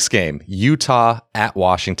 Next game, Utah at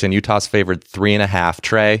Washington. Utah's favored 3.5.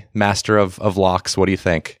 Trey, master of locks. What do you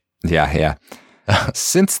think? Yeah.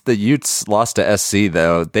 Since the Utes lost to SC,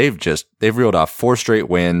 though, they've reeled off 4 straight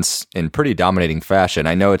wins in pretty dominating fashion.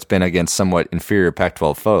 I know it's been against somewhat inferior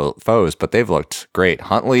Pac-12 foes, but they've looked great.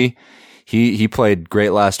 Huntley, he played great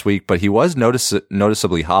last week, but he was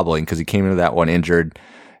noticeably hobbling because he came into that one injured.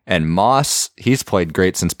 And Moss, he's played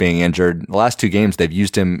great since being injured. The last 2 games, they've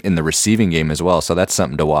used him in the receiving game as well, so that's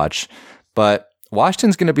something to watch. But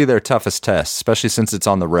Washington's going to be their toughest test, especially since it's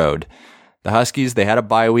on the road. The Huskies, they had a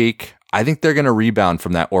bye week. I think they're going to rebound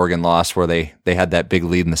from that Oregon loss where they had that big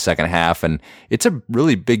lead in the second half, and it's a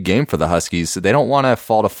really big game for the Huskies. So they don't want to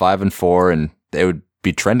fall to 5-4, and they would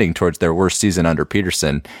be trending towards their worst season under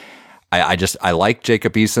Peterson. I like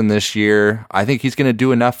Jacob Eason this year. I think he's going to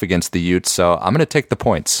do enough against the Utes, so I'm going to take the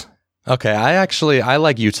points. Okay, I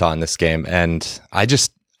like Utah in this game, and I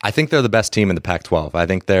think they're the best team in the Pac-12. I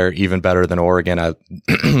think they're even better than Oregon.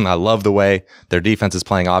 I love the way their defense is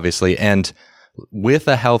playing, obviously, and with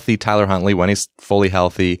a healthy Tyler Huntley, when he's fully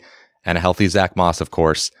healthy, and a healthy Zach Moss, of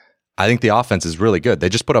course, I think the offense is really good. They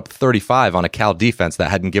just put up 35 on a Cal defense that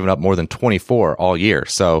hadn't given up more than 24 all year.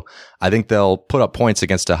 So I think they'll put up points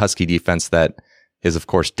against a Husky defense that is, of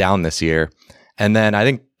course, down this year. And then I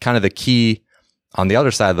think kind of the key on the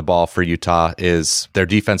other side of the ball for Utah is their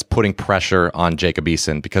defense putting pressure on Jacob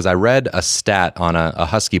Eason, because I read a stat on a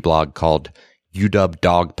Husky blog called UW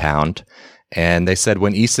Dog Pound, and they said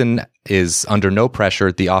when Eason is under no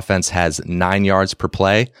pressure, the offense has 9 yards per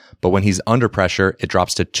play, but when he's under pressure, it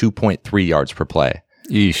drops to 2.3 yards per play.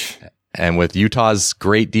 Yeesh. And with Utah's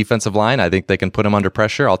great defensive line, I think they can put him under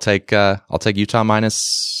pressure. I'll take Utah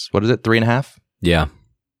minus, what is it, 3.5? Yeah.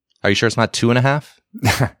 Are you sure it's not 2.5? I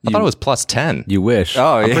thought it was plus 10. You wish.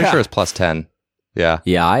 Oh, I'm pretty sure it's plus 10. Yeah.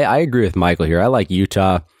 Yeah, I agree with Michael here. I like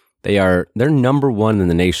Utah. They're number 1 in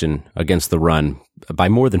the nation against the run by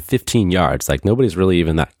more than 15 yards. Like, nobody's really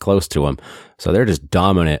even that close to them. So they're just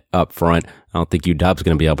dominant up front. I don't think UW's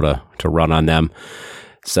going to be able to run on them.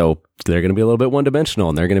 So they're going to be a little bit one-dimensional,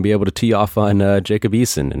 and they're going to be able to tee off on Jacob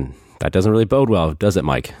Eason. And that doesn't really bode well, does it,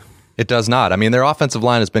 Mike? It does not. I mean, their offensive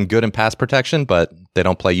line has been good in pass protection, but they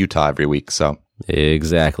don't play Utah every week, so...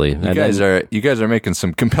 Exactly. You guys are making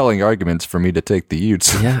some compelling arguments for me to take the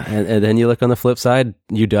Utes. Yeah, and then you look on the flip side,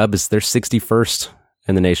 UW they're 61st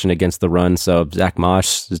in the nation against the run, so Zach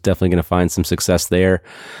Moss is definitely going to find some success there.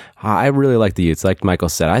 I really like the Utes. Like Michael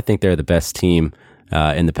said, I think they're the best team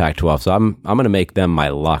in the Pac-12, so I'm going to make them my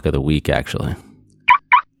lock of the week, actually.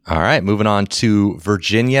 All right, moving on to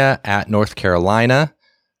Virginia at North Carolina.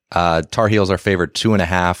 Tar Heels are favored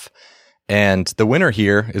 2.5. And the winner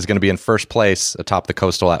here is going to be in first place atop the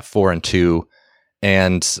Coastal at 4-2.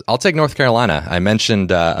 And I'll take North Carolina. I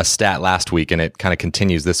mentioned a stat last week, and it kind of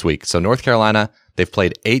continues this week. So North Carolina, they've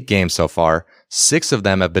played 8 games so far. 6 of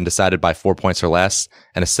them have been decided by 4 points or less,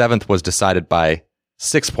 and a 7th was decided by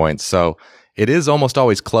 6 points. So it is almost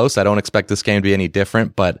always close. I don't expect this game to be any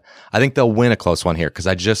different, but I think they'll win a close one here because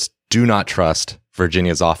I just do not trust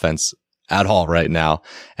Virginia's offense at all right now.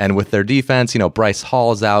 And with their defense, Bryce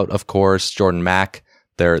Hall is out, of course. Jordan Mack,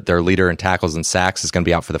 their leader in tackles and sacks, is going to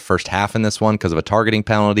be out for the first half in this one because of a targeting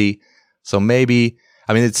penalty. So maybe,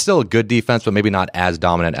 it's still a good defense, but maybe not as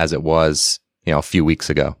dominant as it was, a few weeks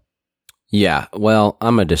ago. Yeah, well,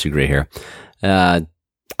 I'm going to disagree here.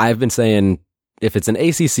 I've been saying if it's an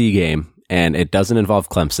ACC game and it doesn't involve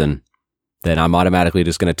Clemson, then I'm automatically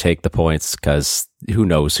just going to take the points because who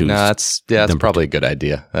knows who's... No, that's probably a good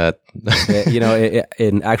idea.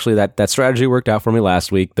 And actually that strategy worked out for me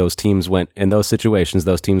last week. Those teams went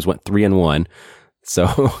 3-1.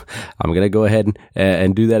 So I'm going to go ahead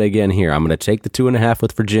and do that again here. I'm going to take the 2.5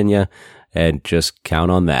 with Virginia and just count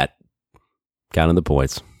on that. Count on the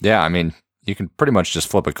points. Yeah, you can pretty much just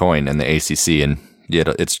flip a coin in the ACC and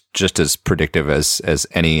it's just as predictive as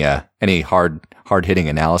any hard-hitting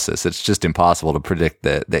analysis. It's just impossible to predict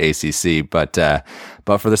the ACC. But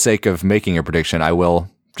for the sake of making a prediction, I will,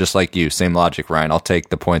 just like you, same logic, Ryan. I'll take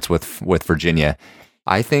the points with Virginia.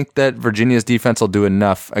 I think that Virginia's defense will do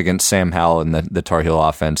enough against Sam Howell and the Tar Heel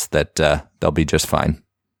offense that they'll be just fine.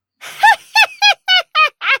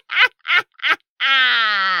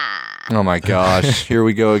 Oh my gosh, here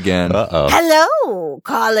we go again. Uh-oh. Hello,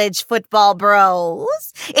 college football bros.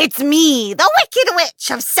 It's me, the Wicked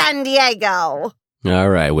Witch of San Diego. All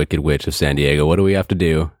right, Wicked Witch of San Diego, what do we have to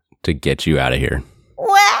do to get you out of here?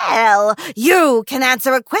 Well, you can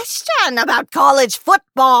answer a question about college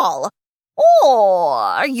football.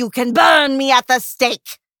 Or you can burn me at the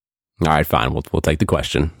stake. All right, fine. We'll take the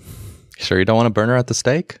question. Sure you don't want to burn her at the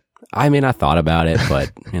stake? I mean, I thought about it,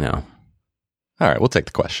 but, All right, we'll take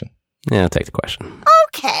the question. yeah, I'll take the question.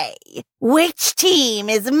 Okay. Which team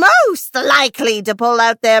is most likely to pull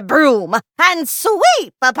out their broom and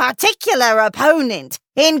sweep a particular opponent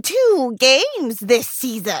in 2 games this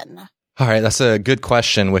season? All right, that's a good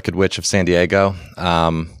question, Wicked Witch of San Diego,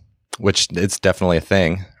 which it's definitely a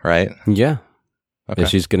thing, right? Yeah. Okay. And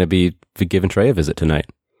she's going to be giving Trey a visit tonight.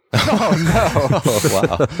 Oh,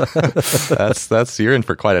 wow. That's you're in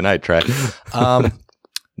for quite a night, Trey.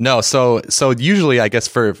 No, so usually I guess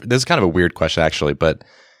this is kind of a weird question actually, but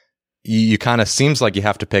you kind of seems like you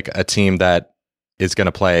have to pick a team that is going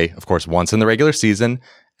to play, of course, once in the regular season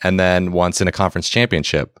and then once in a conference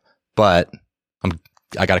championship. But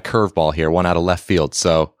I got a curveball here, one out of left field,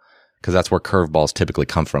 so because that's where curveballs typically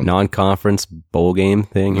come from. Non-conference bowl game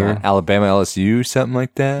thing here. Alabama, LSU, something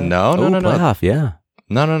like that. No. Playoff, yeah.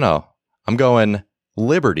 No. I'm going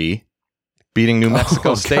Liberty beating New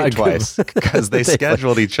Mexico State twice because they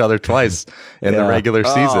scheduled each other twice in the regular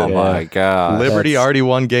season. Oh, my God. Liberty already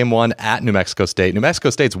won game 1 at New Mexico State. New Mexico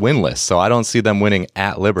State's winless, so I don't see them winning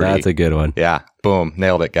at Liberty. That's a good one. Yeah. Boom.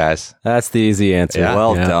 Nailed it, guys. That's the easy answer. Yeah.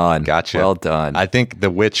 Well done. Gotcha. Well done. I think the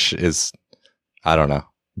witch is, I don't know,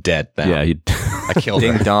 dead now. Yeah. I killed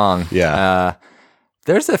Ding her. dong. Yeah.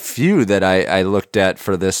 There's a few that I looked at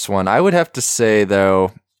for this one. I would have to say,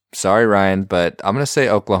 though, sorry, Ryan, but I'm going to say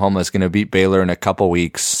Oklahoma is going to beat Baylor in a couple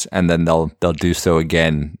weeks, and then they'll do so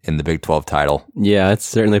again in the Big 12 title. Yeah, it's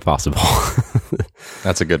certainly possible.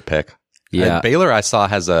 That's a good pick. Yeah. Baylor, I saw,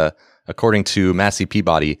 has according to Massey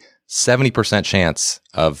Peabody, 70% chance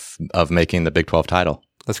of making the Big 12 title.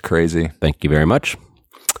 That's crazy. Thank you very much.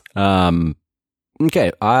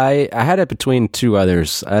 Okay, I had it between 2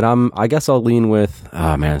 others, and I guess I'll lean with.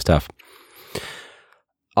 Oh man, it's tough.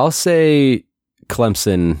 I'll say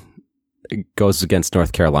Clemson goes against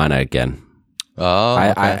North Carolina again. Oh,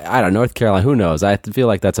 okay. I don't know, North Carolina. Who knows? I feel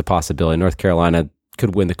like that's a possibility. North Carolina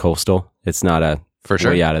could win the Coastal. It's not a For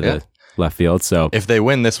sure. way out of the left field. So If they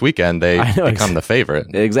win this weekend, they become the favorite.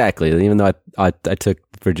 exactly. Even though I took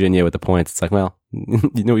Virginia with the points, it's like, well,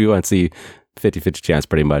 you want to see 50-50 chance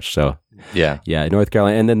pretty much. So Yeah. North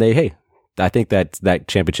Carolina, and then I think that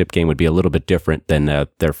championship game would be a little bit different than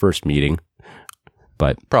their first meeting.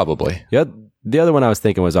 But Probably. the other one I was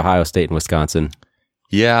thinking was Ohio State and Wisconsin.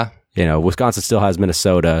 Yeah. Wisconsin still has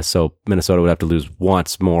Minnesota, so Minnesota would have to lose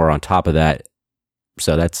once more on top of that.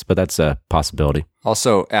 So that's a possibility.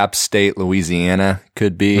 Also, App State, Louisiana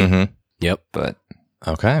could be. Mm-hmm. Yep. But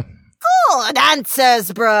Okay. Good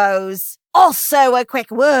answers, bros. Also, a quick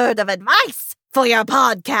word of advice for your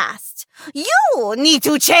podcast. You need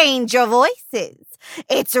to change your voices.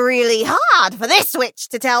 It's really hard for this witch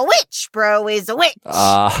to tell which bro is a witch.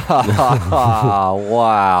 wow.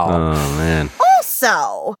 Oh man.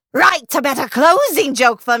 Also, write a better closing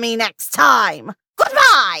joke for me next time.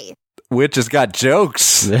 Goodbye. Witch has got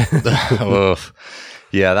jokes. Oof.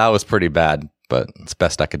 Yeah, that was pretty bad, but it's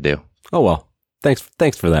best I could do. Oh well. Thanks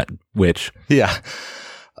for that, witch. Yeah.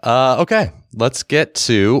 Okay. Let's get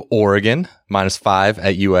to Oregon -5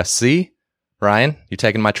 at USC. Ryan, you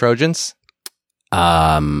taking my Trojans?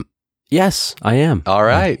 Yes, I am. All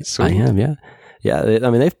right. Sweet. I am. Yeah. I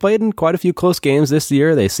mean, they've played in quite a few close games this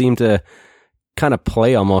year. They seem to kind of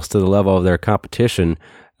play almost to the level of their competition.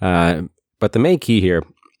 But the main key here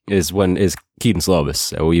is Keaton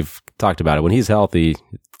Slovis. We've talked about it. When he's healthy,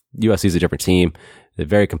 USC is a different team. They're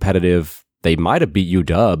very competitive. They might have beat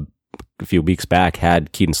UW a few weeks back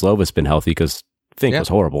had Keaton Slovis been healthy, because Fink was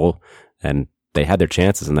horrible, and they had their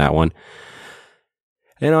chances in that one.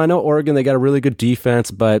 I know Oregon, they got a really good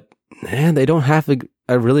defense, but man, they don't have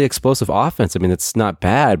a really explosive offense. I mean, it's not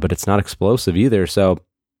bad, but it's not explosive either. So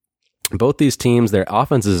both these teams, their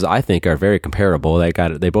offenses, I think, are very comparable.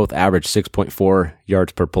 They both average 6.4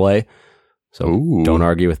 yards per play. So Don't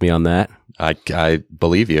argue with me on that. I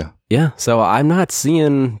believe you. Yeah. So I'm not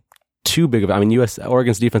seeing too big of. I mean,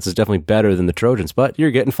 Oregon's defense is definitely better than the Trojans, but you're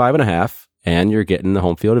getting 5.5, and you're getting the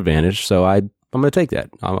home field advantage. So I'm going to take that.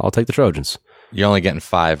 I'll take the Trojans. You're only getting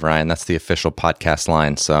 5, Ryan. That's the official podcast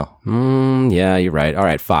line. So, yeah, you're right. All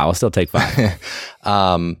right, 5. I'll still take 5.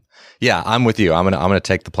 Yeah, I'm with you. I'm gonna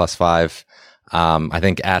take the +5. I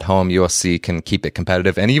think at home USC can keep it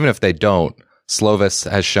competitive, and even if they don't, Slovis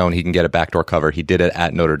has shown he can get a backdoor cover. He did it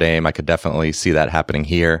at Notre Dame. I could definitely see that happening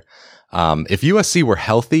here. If USC were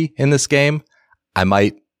healthy in this game, I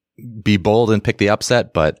might be bold and pick the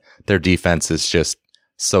upset, but their defense is just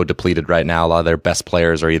so depleted right now. A lot of their best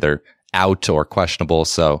players are either out or questionable.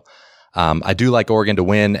 So I do like Oregon to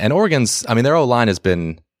win. And their O-line has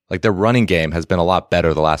been like their running game has been a lot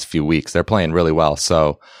better the last few weeks. They're playing really well.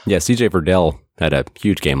 So Yeah, CJ Verdell had a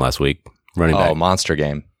huge game last week. Running back. Monster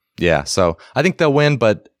game. Yeah. So I think they'll win,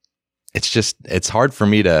 but it's hard for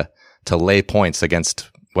me to lay points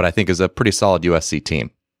against what I think is a pretty solid USC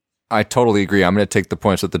team. I totally agree. I'm going to take the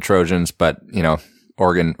points with the Trojans, but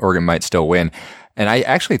Oregon might still win. And I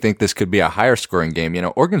actually think this could be a higher scoring game.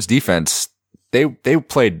 Oregon's defense, they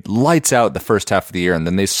played lights out the first half of the year, and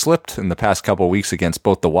then they slipped in the past couple of weeks against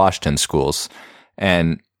both the Washington schools,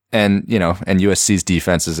 and USC's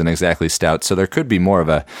defense isn't exactly stout, so there could be more of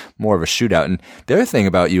a shootout. And the other thing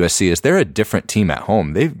about USC is they're a different team at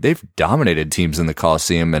home. They've dominated teams in the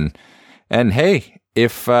Coliseum, and hey,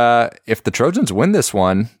 if the Trojans win this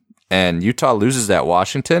one and Utah loses at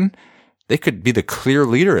Washington, they could be the clear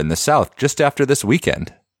leader in the South just after this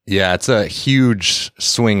weekend. Yeah, it's a huge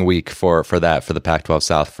swing week for the Pac-12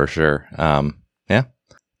 South for sure. Yeah.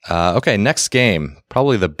 Okay, next game,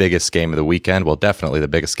 probably the biggest game of the weekend. Well, definitely the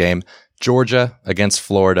biggest game. Georgia against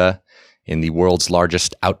Florida in the world's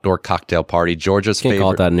largest outdoor cocktail party. Georgia's Can't favorite.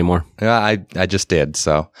 call it that anymore. Yeah, I just did.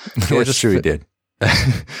 So Georgia's sure he did.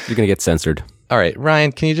 You're going to get censored. All right,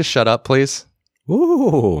 Ryan, can you just shut up, please?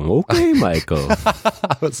 Ooh, okay, Michael.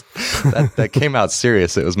 That came out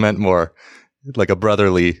serious. It was meant more like a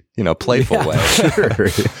brotherly, playful way. Sure.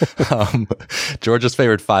 Georgia's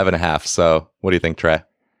favored 5.5. So what do you think, Trey?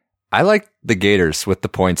 I like the Gators with the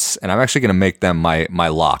points, and I'm actually going to make them my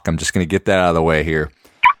lock. I'm just going to get that out of the way here.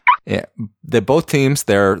 Yeah, both teams,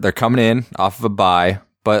 they're coming in off of a bye,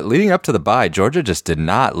 but leading up to the bye, Georgia just did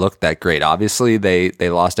not look that great. Obviously, they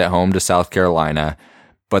lost at home to South Carolina,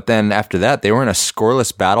 but then after that, they were in a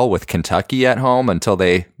scoreless battle with Kentucky at home until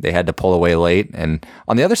they had to pull away late. And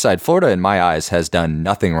on the other side, Florida, in my eyes, has done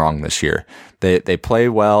nothing wrong this year. They play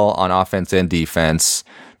well on offense and defense.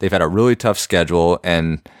 They've had a really tough schedule,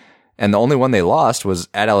 and the only one they lost was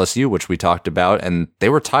at LSU, which we talked about, and they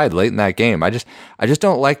were tied late in that game. I just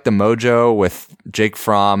don't like the mojo with Jake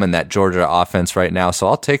Fromm and that Georgia offense right now, so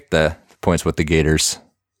I'll take the points with the Gators.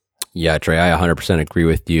 Yeah, Trey, I 100% agree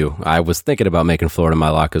with you. I was thinking about making Florida my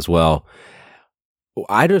lock as well.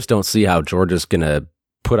 I just don't see how Georgia's going to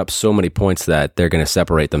put up so many points that they're going to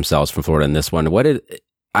separate themselves from Florida in this one.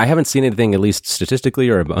 I haven't seen anything, at least statistically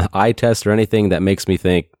or an eye test or anything, that makes me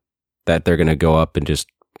think that they're going to go up and just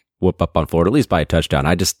whoop up on Florida, at least by a touchdown.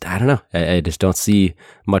 I don't know. I just don't see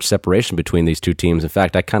much separation between these two teams. In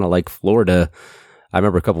fact, I kind of like Florida. I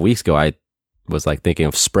remember a couple weeks ago, I was like thinking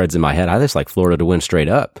of spreads in my head. I just like Florida to win straight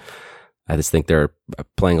up. I just think they're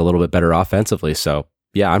playing a little bit better offensively. So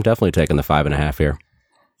yeah, I'm definitely taking the 5.5 here.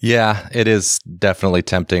 Yeah, it is definitely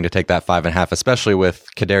tempting to take that 5.5, especially with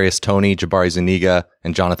Kadarius Toney, Jabari Zuniga,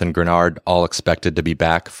 and Jonathan Grenard all expected to be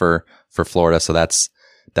back for Florida. So that's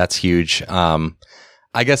huge.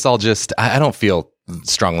 I guess I don't feel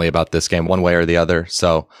strongly about this game one way or the other.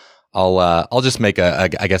 So I'll just make I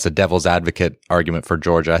guess a devil's advocate argument for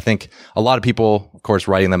Georgia. I think a lot of people, of course,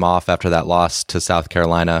 writing them off after that loss to South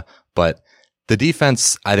Carolina, but the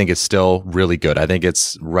defense I think is still really good. I think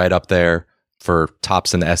it's right up there for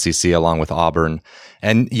tops in the SEC along with Auburn.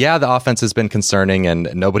 And yeah, the offense has been concerning and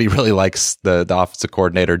nobody really likes the offensive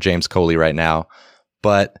coordinator, James Coley, right now.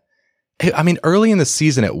 But I mean, early in the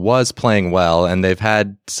season, it was playing well, and they've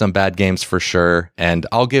had some bad games for sure. And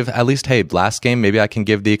I'll give at least, last game, maybe I can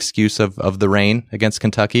give the excuse of the rain against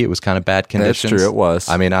Kentucky. It was kind of bad conditions. That's true, it was.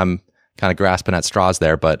 I mean, I'm kind of grasping at straws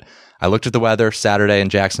there, but I looked at the weather Saturday in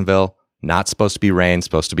Jacksonville. Not supposed to be rain,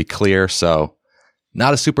 supposed to be clear. So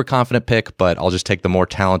not a super confident pick, but I'll just take the more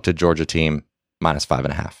talented Georgia team minus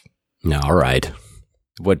 5.5. No, all right.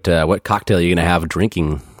 What cocktail are you going to have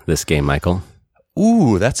drinking this game, Michael?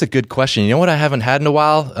 Ooh, that's a good question. You know what I haven't had in a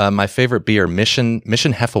while? My favorite beer, Mission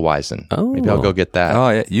Hefeweizen. Oh. Maybe I'll go get that. Oh,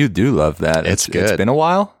 yeah, you do love that. It's good. It's been a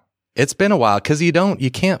while? It's been a while because you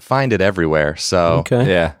can't find it everywhere. So Okay.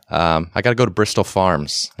 Yeah. I got to go to Bristol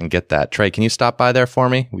Farms and get that. Trey, can you stop by there for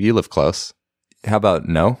me? You live close. How about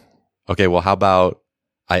no? Okay, well, how about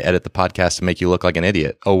I edit the podcast to make you look like an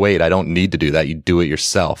idiot? Oh, wait, I don't need to do that. You do it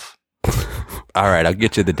yourself. All right, I'll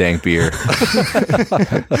get you the dang beer.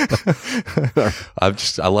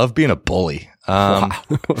 I love being a bully.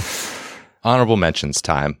 Honorable mentions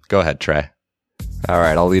time. Go ahead, Trey. All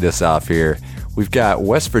right, I'll lead us off here. We've got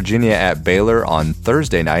West Virginia at Baylor on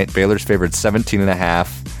Thursday night. Baylor's favored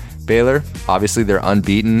 17.5. Baylor, obviously they're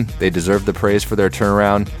unbeaten. They deserve the praise for their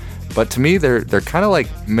turnaround. But to me, they're kind of like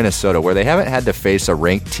Minnesota, where they haven't had to face a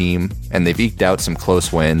ranked team, and they've eked out some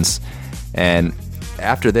close wins. And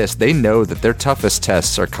after this, they know that their toughest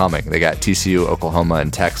tests are coming. They got TCU, Oklahoma,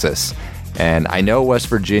 and Texas. And I know West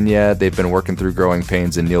Virginia, they've been working through growing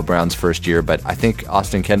pains in Neil Brown's first year, but I think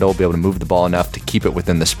Austin Kendall will be able to move the ball enough to keep it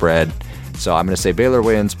within the spread. So I'm going to say Baylor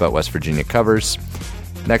wins, but West Virginia covers.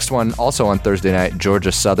 Next one, also on Thursday night,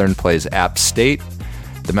 Georgia Southern plays App State.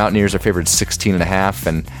 The Mountaineers are favored 16.5,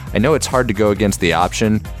 and I know it's hard to go against the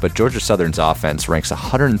option, but Georgia Southern's offense ranks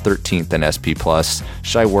 113th in SP+.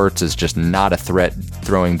 Shai Werts is just not a threat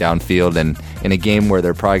throwing downfield, and in a game where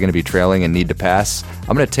they're probably going to be trailing and need to pass,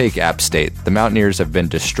 I'm going to take App State. The Mountaineers have been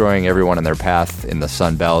destroying everyone in their path in the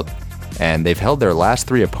Sun Belt, and they've held their last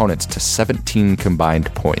 3 opponents to 17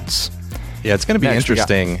 combined points. Yeah, it's going to be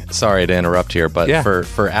interesting. Sorry to interrupt here, but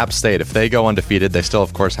for App State, if they go undefeated, they still,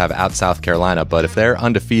 of course, have at South Carolina. But if they're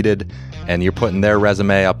undefeated and you're putting their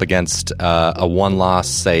resume up against a one-loss,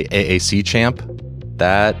 say, AAC champ,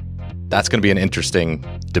 that's going to be an interesting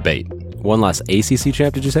debate. One-loss ACC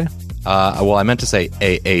champ, did you say? Well, I meant to say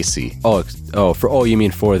AAC. You mean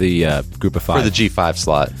for the group of 5? For the G5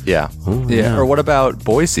 slot, yeah. Ooh, yeah. Or what about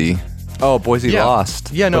Boise? Oh, Boise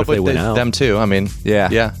lost. Yeah, no, but them too. I mean,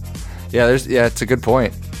 yeah. Yeah, it's a good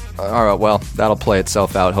point. All right, well, that'll play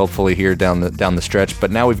itself out hopefully here down the stretch.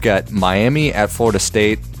 But now we've got Miami at Florida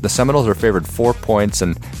State. The Seminoles are favored 4 points,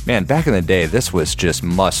 and man, back in the day, this was just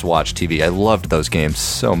must-watch TV. I loved those games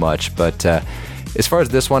so much. But as far as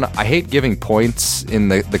this one, I hate giving points in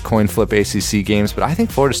the coin flip ACC games, but I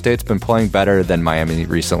think Florida State's been playing better than Miami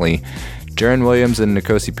recently. Jaron Williams and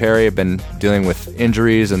N'Kosi Perry have been dealing with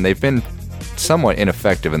injuries, and they've been somewhat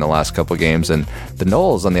ineffective in the last couple games. And the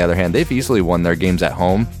Noles, on the other hand, they've easily won their games at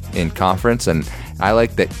home in conference, and I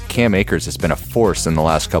like that Cam Akers has been a force in the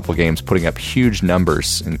last couple games, putting up huge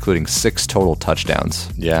numbers, including 6 total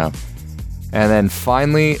touchdowns. Yeah. And then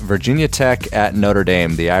finally, Virginia Tech at Notre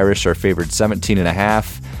Dame. The Irish are favored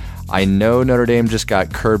 17.5. I know Notre Dame just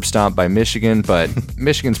got curb stomped by Michigan, but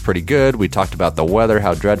Michigan's pretty good. We talked about the weather,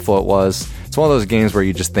 how dreadful it was. It's one of those games where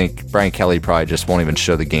you just think Brian Kelly probably just won't even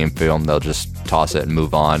show the game film. They'll just toss it and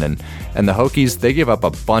move on. And the Hokies, they give up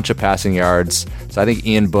a bunch of passing yards. So I think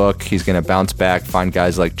Ian Book, he's going to bounce back, find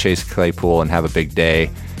guys like Chase Claypool and have a big day.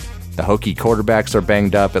 The Hokie quarterbacks are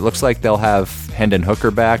banged up. It looks like they'll have Hendon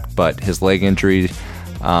Hooker back, but his leg injury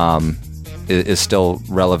is still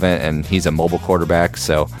relevant, and he's a mobile quarterback.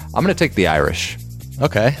 So I'm going to take the Irish.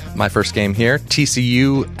 Okay, my first game here,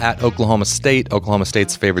 TCU at Oklahoma State. Oklahoma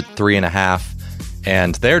State's favored 3.5,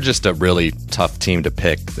 and they're just a really tough team to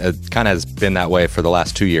pick. It kind of has been that way for the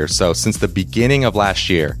last 2 years. So since the beginning of last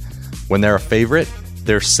year, when they're a favorite,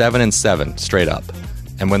 they're 7-7 straight up,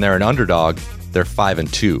 and when they're an underdog, they're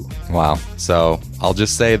 5-2. Wow. So I'll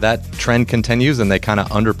just say that trend continues, and they kind of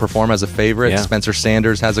underperform as a favorite. Yeah. Spencer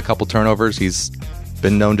Sanders has a couple turnovers. He's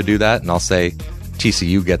been known to do that, and I'll say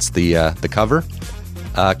TCU gets the cover.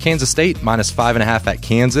 Kansas State -5.5 at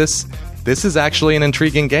Kansas. This is actually an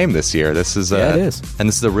intriguing game this year. This is it is, and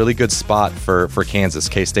this is a really good spot for Kansas.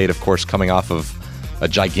 K-State, of course, coming off of a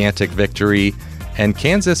gigantic victory. And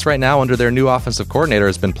Kansas right now, under their new offensive coordinator,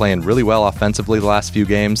 has been playing really well offensively the last few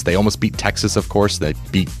games. They almost beat Texas, of course. They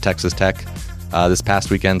beat Texas Tech this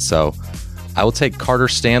past weekend. So I will take Carter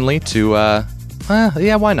Stanley to,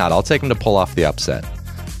 why not? I'll take him to pull off the upset.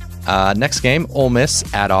 Next game, Ole Miss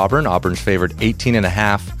at Auburn. Auburn's favored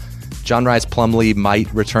 18.5. John Rhys Plumlee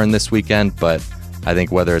might return this weekend, but I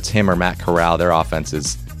think whether it's him or Matt Corral, their offense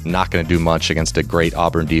is not going to do much against a great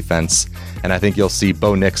Auburn defense. And I think you'll see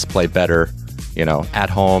Bo Nix play better, at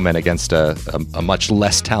home and against a much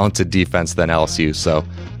less talented defense than LSU. So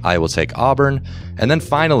I will take Auburn. And then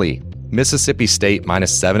finally, Mississippi State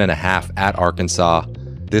 -7.5 at Arkansas.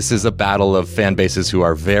 This is a battle of fan bases who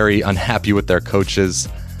are very unhappy with their coaches.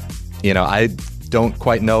 I don't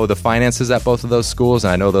quite know the finances at both of those schools,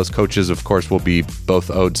 and I know those coaches, of course, will be both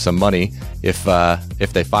owed some money if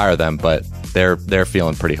they fire them, but they're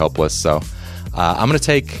feeling pretty hopeless. So I'm going to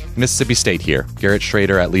take Mississippi State here. Garrett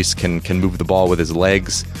Schrader at least can move the ball with his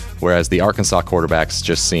legs, whereas the Arkansas quarterbacks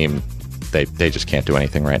just seem they just can't do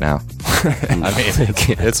anything right now. I mean,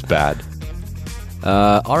 it's bad.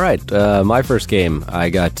 All right, my first game, I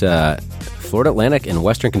got Florida Atlantic and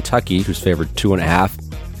Western Kentucky, who's favored 2.5.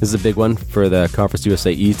 This is a big one for the Conference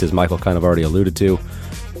USA East, as Michael kind of already alluded to.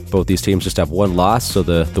 Both these teams just have one loss, so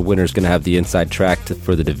the winner's going to have the inside track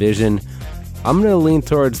for the division. I'm going to lean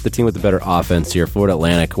towards the team with the better offense here, Florida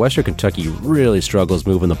Atlantic. Western Kentucky really struggles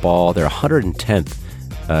moving the ball. They're 110th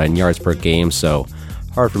in yards per game, so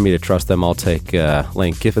hard for me to trust them. I'll take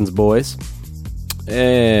Lane Kiffin's boys.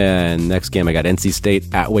 And next game, I got NC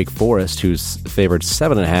State at Wake Forest, who's favored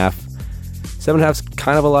 7.5. 7.5 is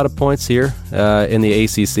kind of a lot of points here in the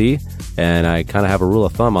ACC, and I kind of have a rule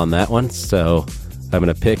of thumb on that one, so I'm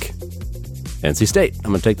going to pick NC State.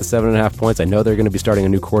 I'm going to take the 7.5 points. I know they're going to be starting a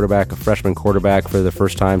new quarterback, a freshman quarterback for the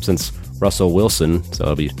first time since Russell Wilson, so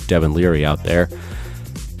it'll be Devin Leary out there.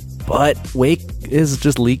 But Wake is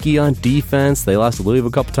just leaky on defense. They lost to Louisville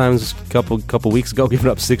a couple times a couple weeks ago, giving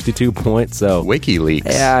up 62 points. So WikiLeaks.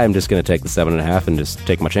 Yeah, I'm just going to take the 7.5 and just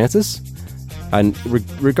take my chances. And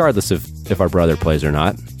regardless if our brother plays or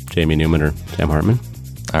not, Jamie Newman or Sam Hartman.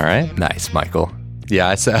 All right. Nice, Michael. Yeah,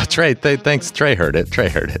 I said Trey. Thanks, Trey heard it.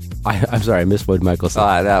 I'm sorry, I missed what Michael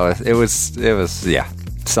said. It was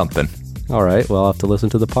something. All right, well, I'll have to listen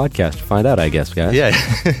to the podcast to find out, I guess, guys. Yeah.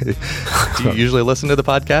 Do you usually listen to the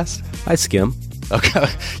podcast? I skim. Okay.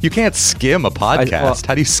 You can't skim a podcast.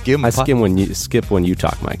 How do you skim? I skim when you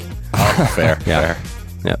talk, Mike. Oh, fair. Yeah. Fair.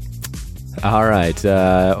 Yep. All right.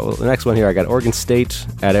 The next one here, I got Oregon State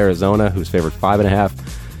at Arizona, who's favored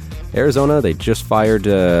 5.5. Arizona, they just fired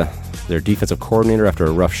their defensive coordinator after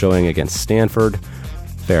a rough showing against Stanford.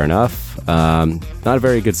 Fair enough. Not a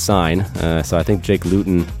very good sign. So I think Jake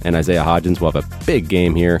Luton and Isaiah Hodgins will have a big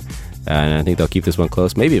game here. And I think they'll keep this one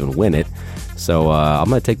close, maybe even win it. So I'm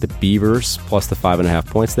going to take the Beavers plus the 5.5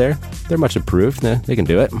 points there. They're much improved. They can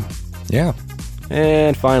do it. Yeah.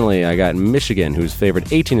 And finally, I got Michigan, who's favored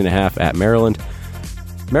 18.5 at Maryland.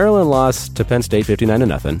 Maryland lost to Penn State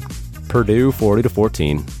 59-0. Purdue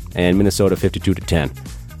 40-14. And Minnesota 52-10.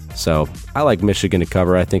 So I like Michigan to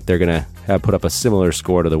cover. I think they're going to put up a similar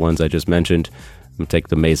score to the ones I just mentioned. I'm going to take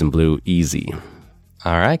the Maize and Blue easy.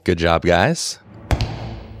 All right. Good job, guys.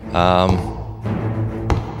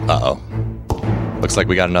 Looks like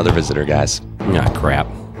we got another visitor, guys. Ah, crap.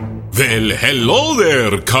 Well, hello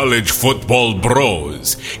there, college football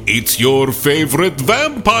bros. It's your favorite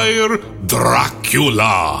vampire,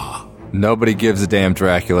 Dracula. Nobody gives a damn,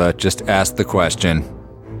 Dracula. Just ask the question.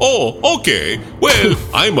 Oh, okay. Well,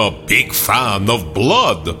 I'm a big fan of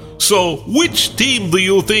blood. So, which team do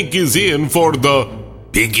you think is in for the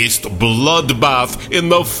biggest bloodbath in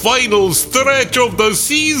the final stretch of the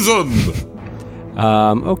season?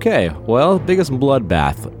 Okay. Well, biggest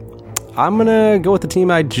bloodbath. I'm going to go with the team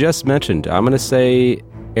I just mentioned. I'm going to say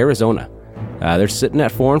Arizona. They're sitting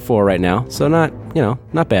at 4-4 right now, so not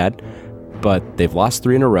bad. But they've lost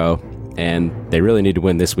 3 in a row, and they really need to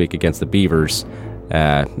win this week against the Beavers.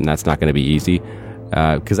 And that's not going to be easy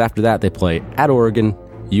because after that they play at Oregon,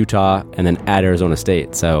 Utah, and then at Arizona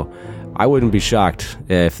State. So I wouldn't be shocked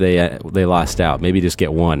if they lost out. Maybe just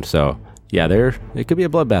get one. So yeah, it could be a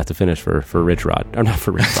bloodbath to finish for Rich Rod. Or not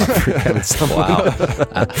for Rich Rod, for Kevin Stumble. Wow.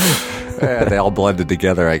 They all blended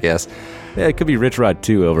together, I guess. Yeah, it could be Rich Rod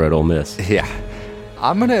too over at Ole Miss. Yeah.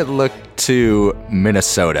 I'm going to look to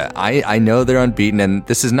Minnesota. I know they're unbeaten, and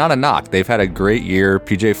this is not a knock. They've had a great year.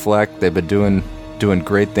 PJ Fleck, they've been doing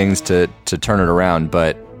great things to turn it around,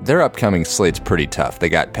 but their upcoming slate's pretty tough. They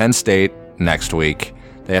got Penn State next week.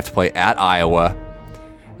 They have to play at Iowa,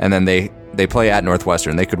 and then they play at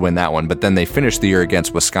Northwestern. They could win that one, but then they finish the year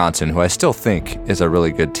against Wisconsin, who I still think is a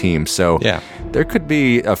really good team. So yeah, there could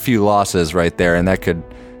be a few losses right there, and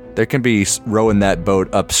there can be rowing that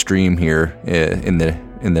boat upstream here in the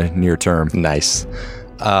near term. Nice.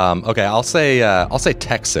 Okay, I'll say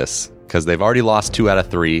Texas because they've already lost 2 out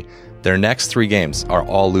of 3. Their next 3 games are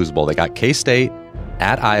all losable. They got K-State,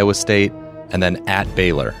 at Iowa State, and then at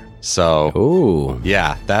Baylor. So, ooh,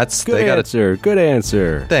 yeah, that's good answer. Good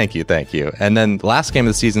answer. Thank you. And then the last game of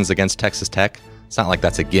the season is against Texas Tech. It's not like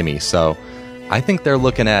that's a gimme. So, I think they're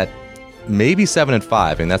looking at maybe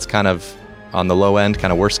 7-5, and that's kind of on the low end,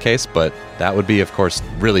 kind of worst case. But that would be, of course,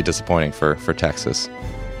 really disappointing for Texas.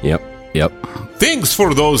 Yep. Thanks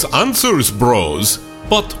for those answers, bros.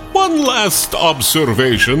 But one last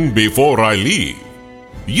observation before I leave.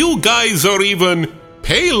 You guys are even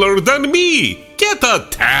paler than me. Get a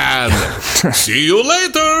tan. See you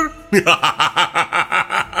later.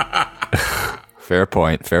 Fair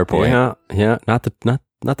point. Yeah. Not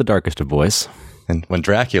the darkest of boys. And when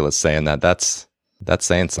Dracula's saying that, that's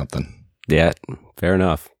saying something. Yeah, fair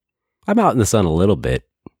enough. I'm out in the sun a little bit,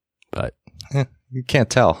 but you can't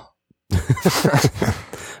tell.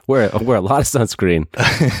 Wear a lot of sunscreen.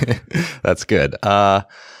 That's good. All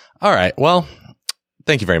right. Well,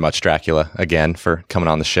 thank you very much, Dracula, again, for coming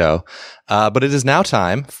on the show. But it is now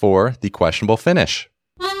time for the questionable finish.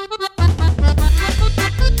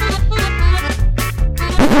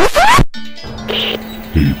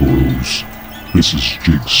 Hey bros, this is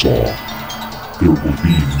Jigsaw. There will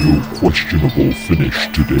be no questionable finish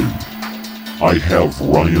today. I have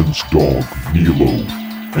Ryan's dog, Nilo,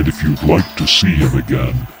 and if you'd like to see him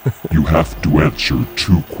again, you have to answer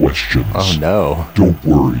 2 questions. Oh no. Don't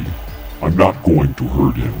worry, I'm not going to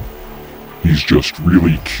hurt him. He's just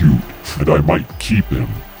really cute, and I might keep him.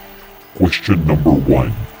 Question number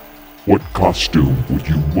 1. What costume would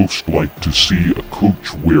you most like to see a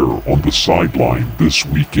coach wear on the sideline this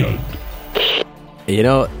weekend? You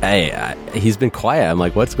know, hey, he's been quiet. I'm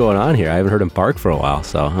like, what's going on here? I haven't heard him bark for a while.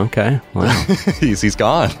 So, okay. Wow. He's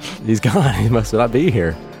gone. He's gone. He must not be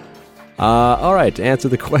here. All right, to answer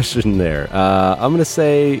the question there, I'm going to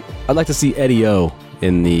say I'd like to see Eddie O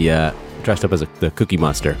in the dressed up as the Cookie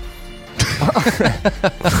Monster.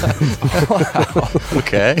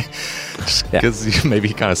 Okay. Because maybe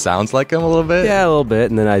he kind of sounds like him a little bit. Yeah, a little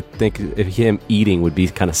bit. And then I think if him eating would be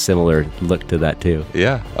kind of similar look to that too.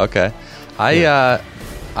 Yeah, okay. I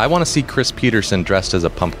want to see Chris Peterson dressed as a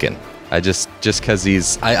pumpkin. Just because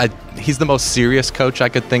he's the most serious coach I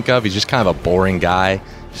could think of. He's just kind of a boring guy.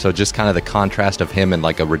 So just kind of the contrast of him in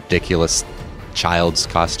like a ridiculous child's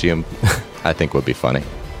costume, I think would be funny.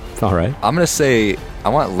 All right. I'm going to say I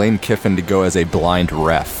want Lane Kiffin to go as a blind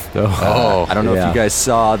ref. Oh, I don't know if you guys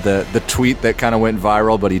saw the tweet that kind of went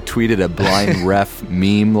viral, but he tweeted a blind ref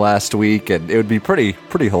meme last week, and it would be pretty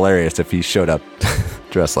hilarious if he showed up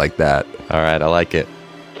dressed like that. All right, I like it.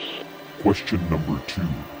 Question number 2.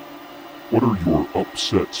 What are your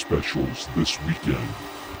upset specials this weekend?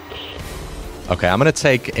 Okay, I'm going to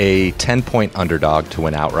take a 10-point underdog to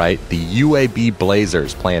win outright. The UAB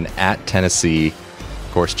Blazers playing at Tennessee.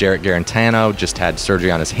 Of course, Jarrett Garantano just had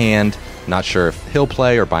surgery on his hand. Not sure if he'll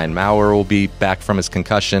play or Brian Maurer will be back from his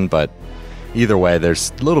concussion, but either way,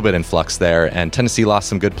 there's a little bit in flux there. And Tennessee lost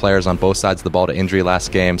some good players on both sides of the ball to injury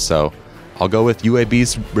last game, so I'll go with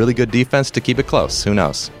UAB's really good defense to keep it close. Who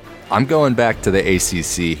knows? I'm going back to the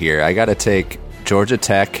ACC here. I got to take Georgia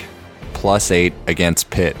Tech +8 against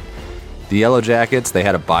Pitt. The Yellow Jackets, they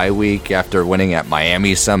had a bye week after winning at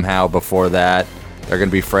Miami somehow before that. They're going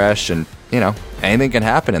to be fresh, and, anything can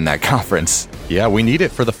happen in that conference. Yeah, we need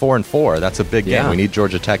it for the 4-4. That's a big game. We need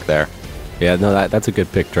Georgia Tech there. Yeah, no, that's a good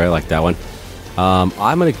pick, Trey. I like that one. I'm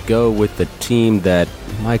going to go with the team that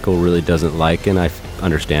Michael really doesn't like, and I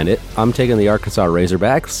understand it. I'm taking the Arkansas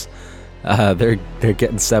Razorbacks. They're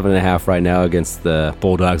getting 7.5 right now against the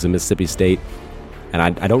Bulldogs of Mississippi State, and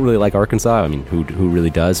I don't really like Arkansas. I mean, who really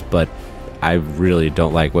does? But I really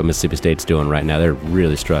don't like what Mississippi State's doing right now. They're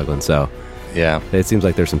really struggling. So yeah, it seems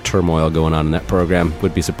like there's some turmoil going on in that program.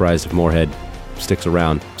 Would be surprised if Moorhead sticks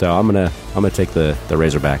around. So I'm gonna take the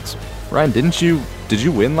Razorbacks. Ryan, did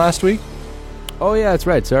you win last week? Oh yeah, that's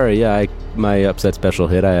right. Sorry, yeah, my upset special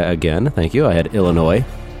hit again. Thank you. I had Illinois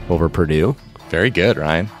over Purdue. Very good,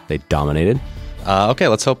 Ryan. They dominated. Okay,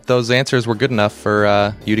 let's hope those answers were good enough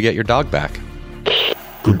for you to get your dog back.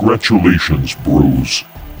 Congratulations, bros.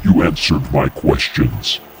 You answered my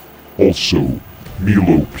questions. Also,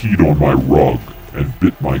 Milo peed on my rug and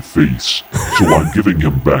bit my face, so I'm giving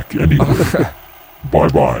him back anyway.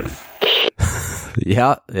 Bye-bye.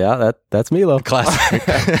 Yeah, that's Milo.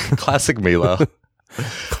 Classic Milo.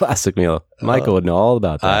 Classic Milo. Michael would know all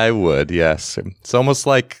about that. I would, yes. It's almost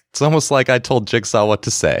like I told Jigsaw what to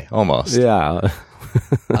say. Almost. Yeah.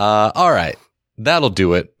 All right. That'll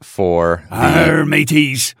do it for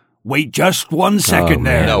mateys. Wait just 1 second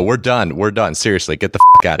there. No, we're done. Seriously, get the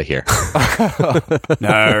out of here.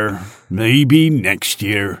 Maybe next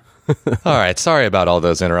year. All right. Sorry about all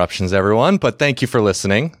those interruptions, everyone, but thank you for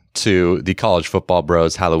listening to the College Football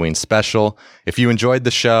Bros Halloween special. If you enjoyed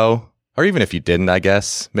the show, or even if you didn't, I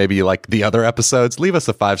guess, maybe you like the other episodes, leave us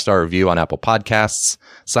a 5-star review on Apple Podcasts.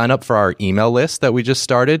 Sign up for our email list that we just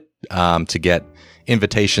started to get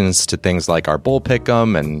invitations to things like our Bowl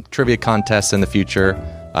Pick'em and trivia contests in the future.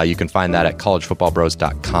 You can find that at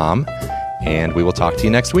collegefootballbros.com, and we will talk to you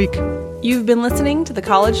next week. You've been listening to the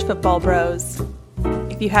College Football Bros.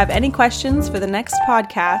 If you have any questions for the next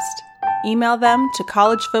podcast, email them to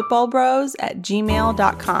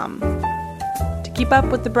collegefootballbros@gmail.com. To keep up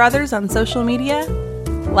with the brothers on social media,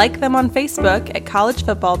 like them on Facebook at College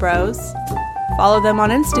Football Bros, follow them on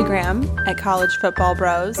Instagram at College Football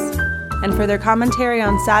Bros, and for their commentary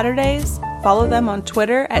on Saturdays, follow them on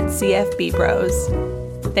Twitter at CFB Bros.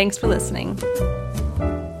 Thanks for listening.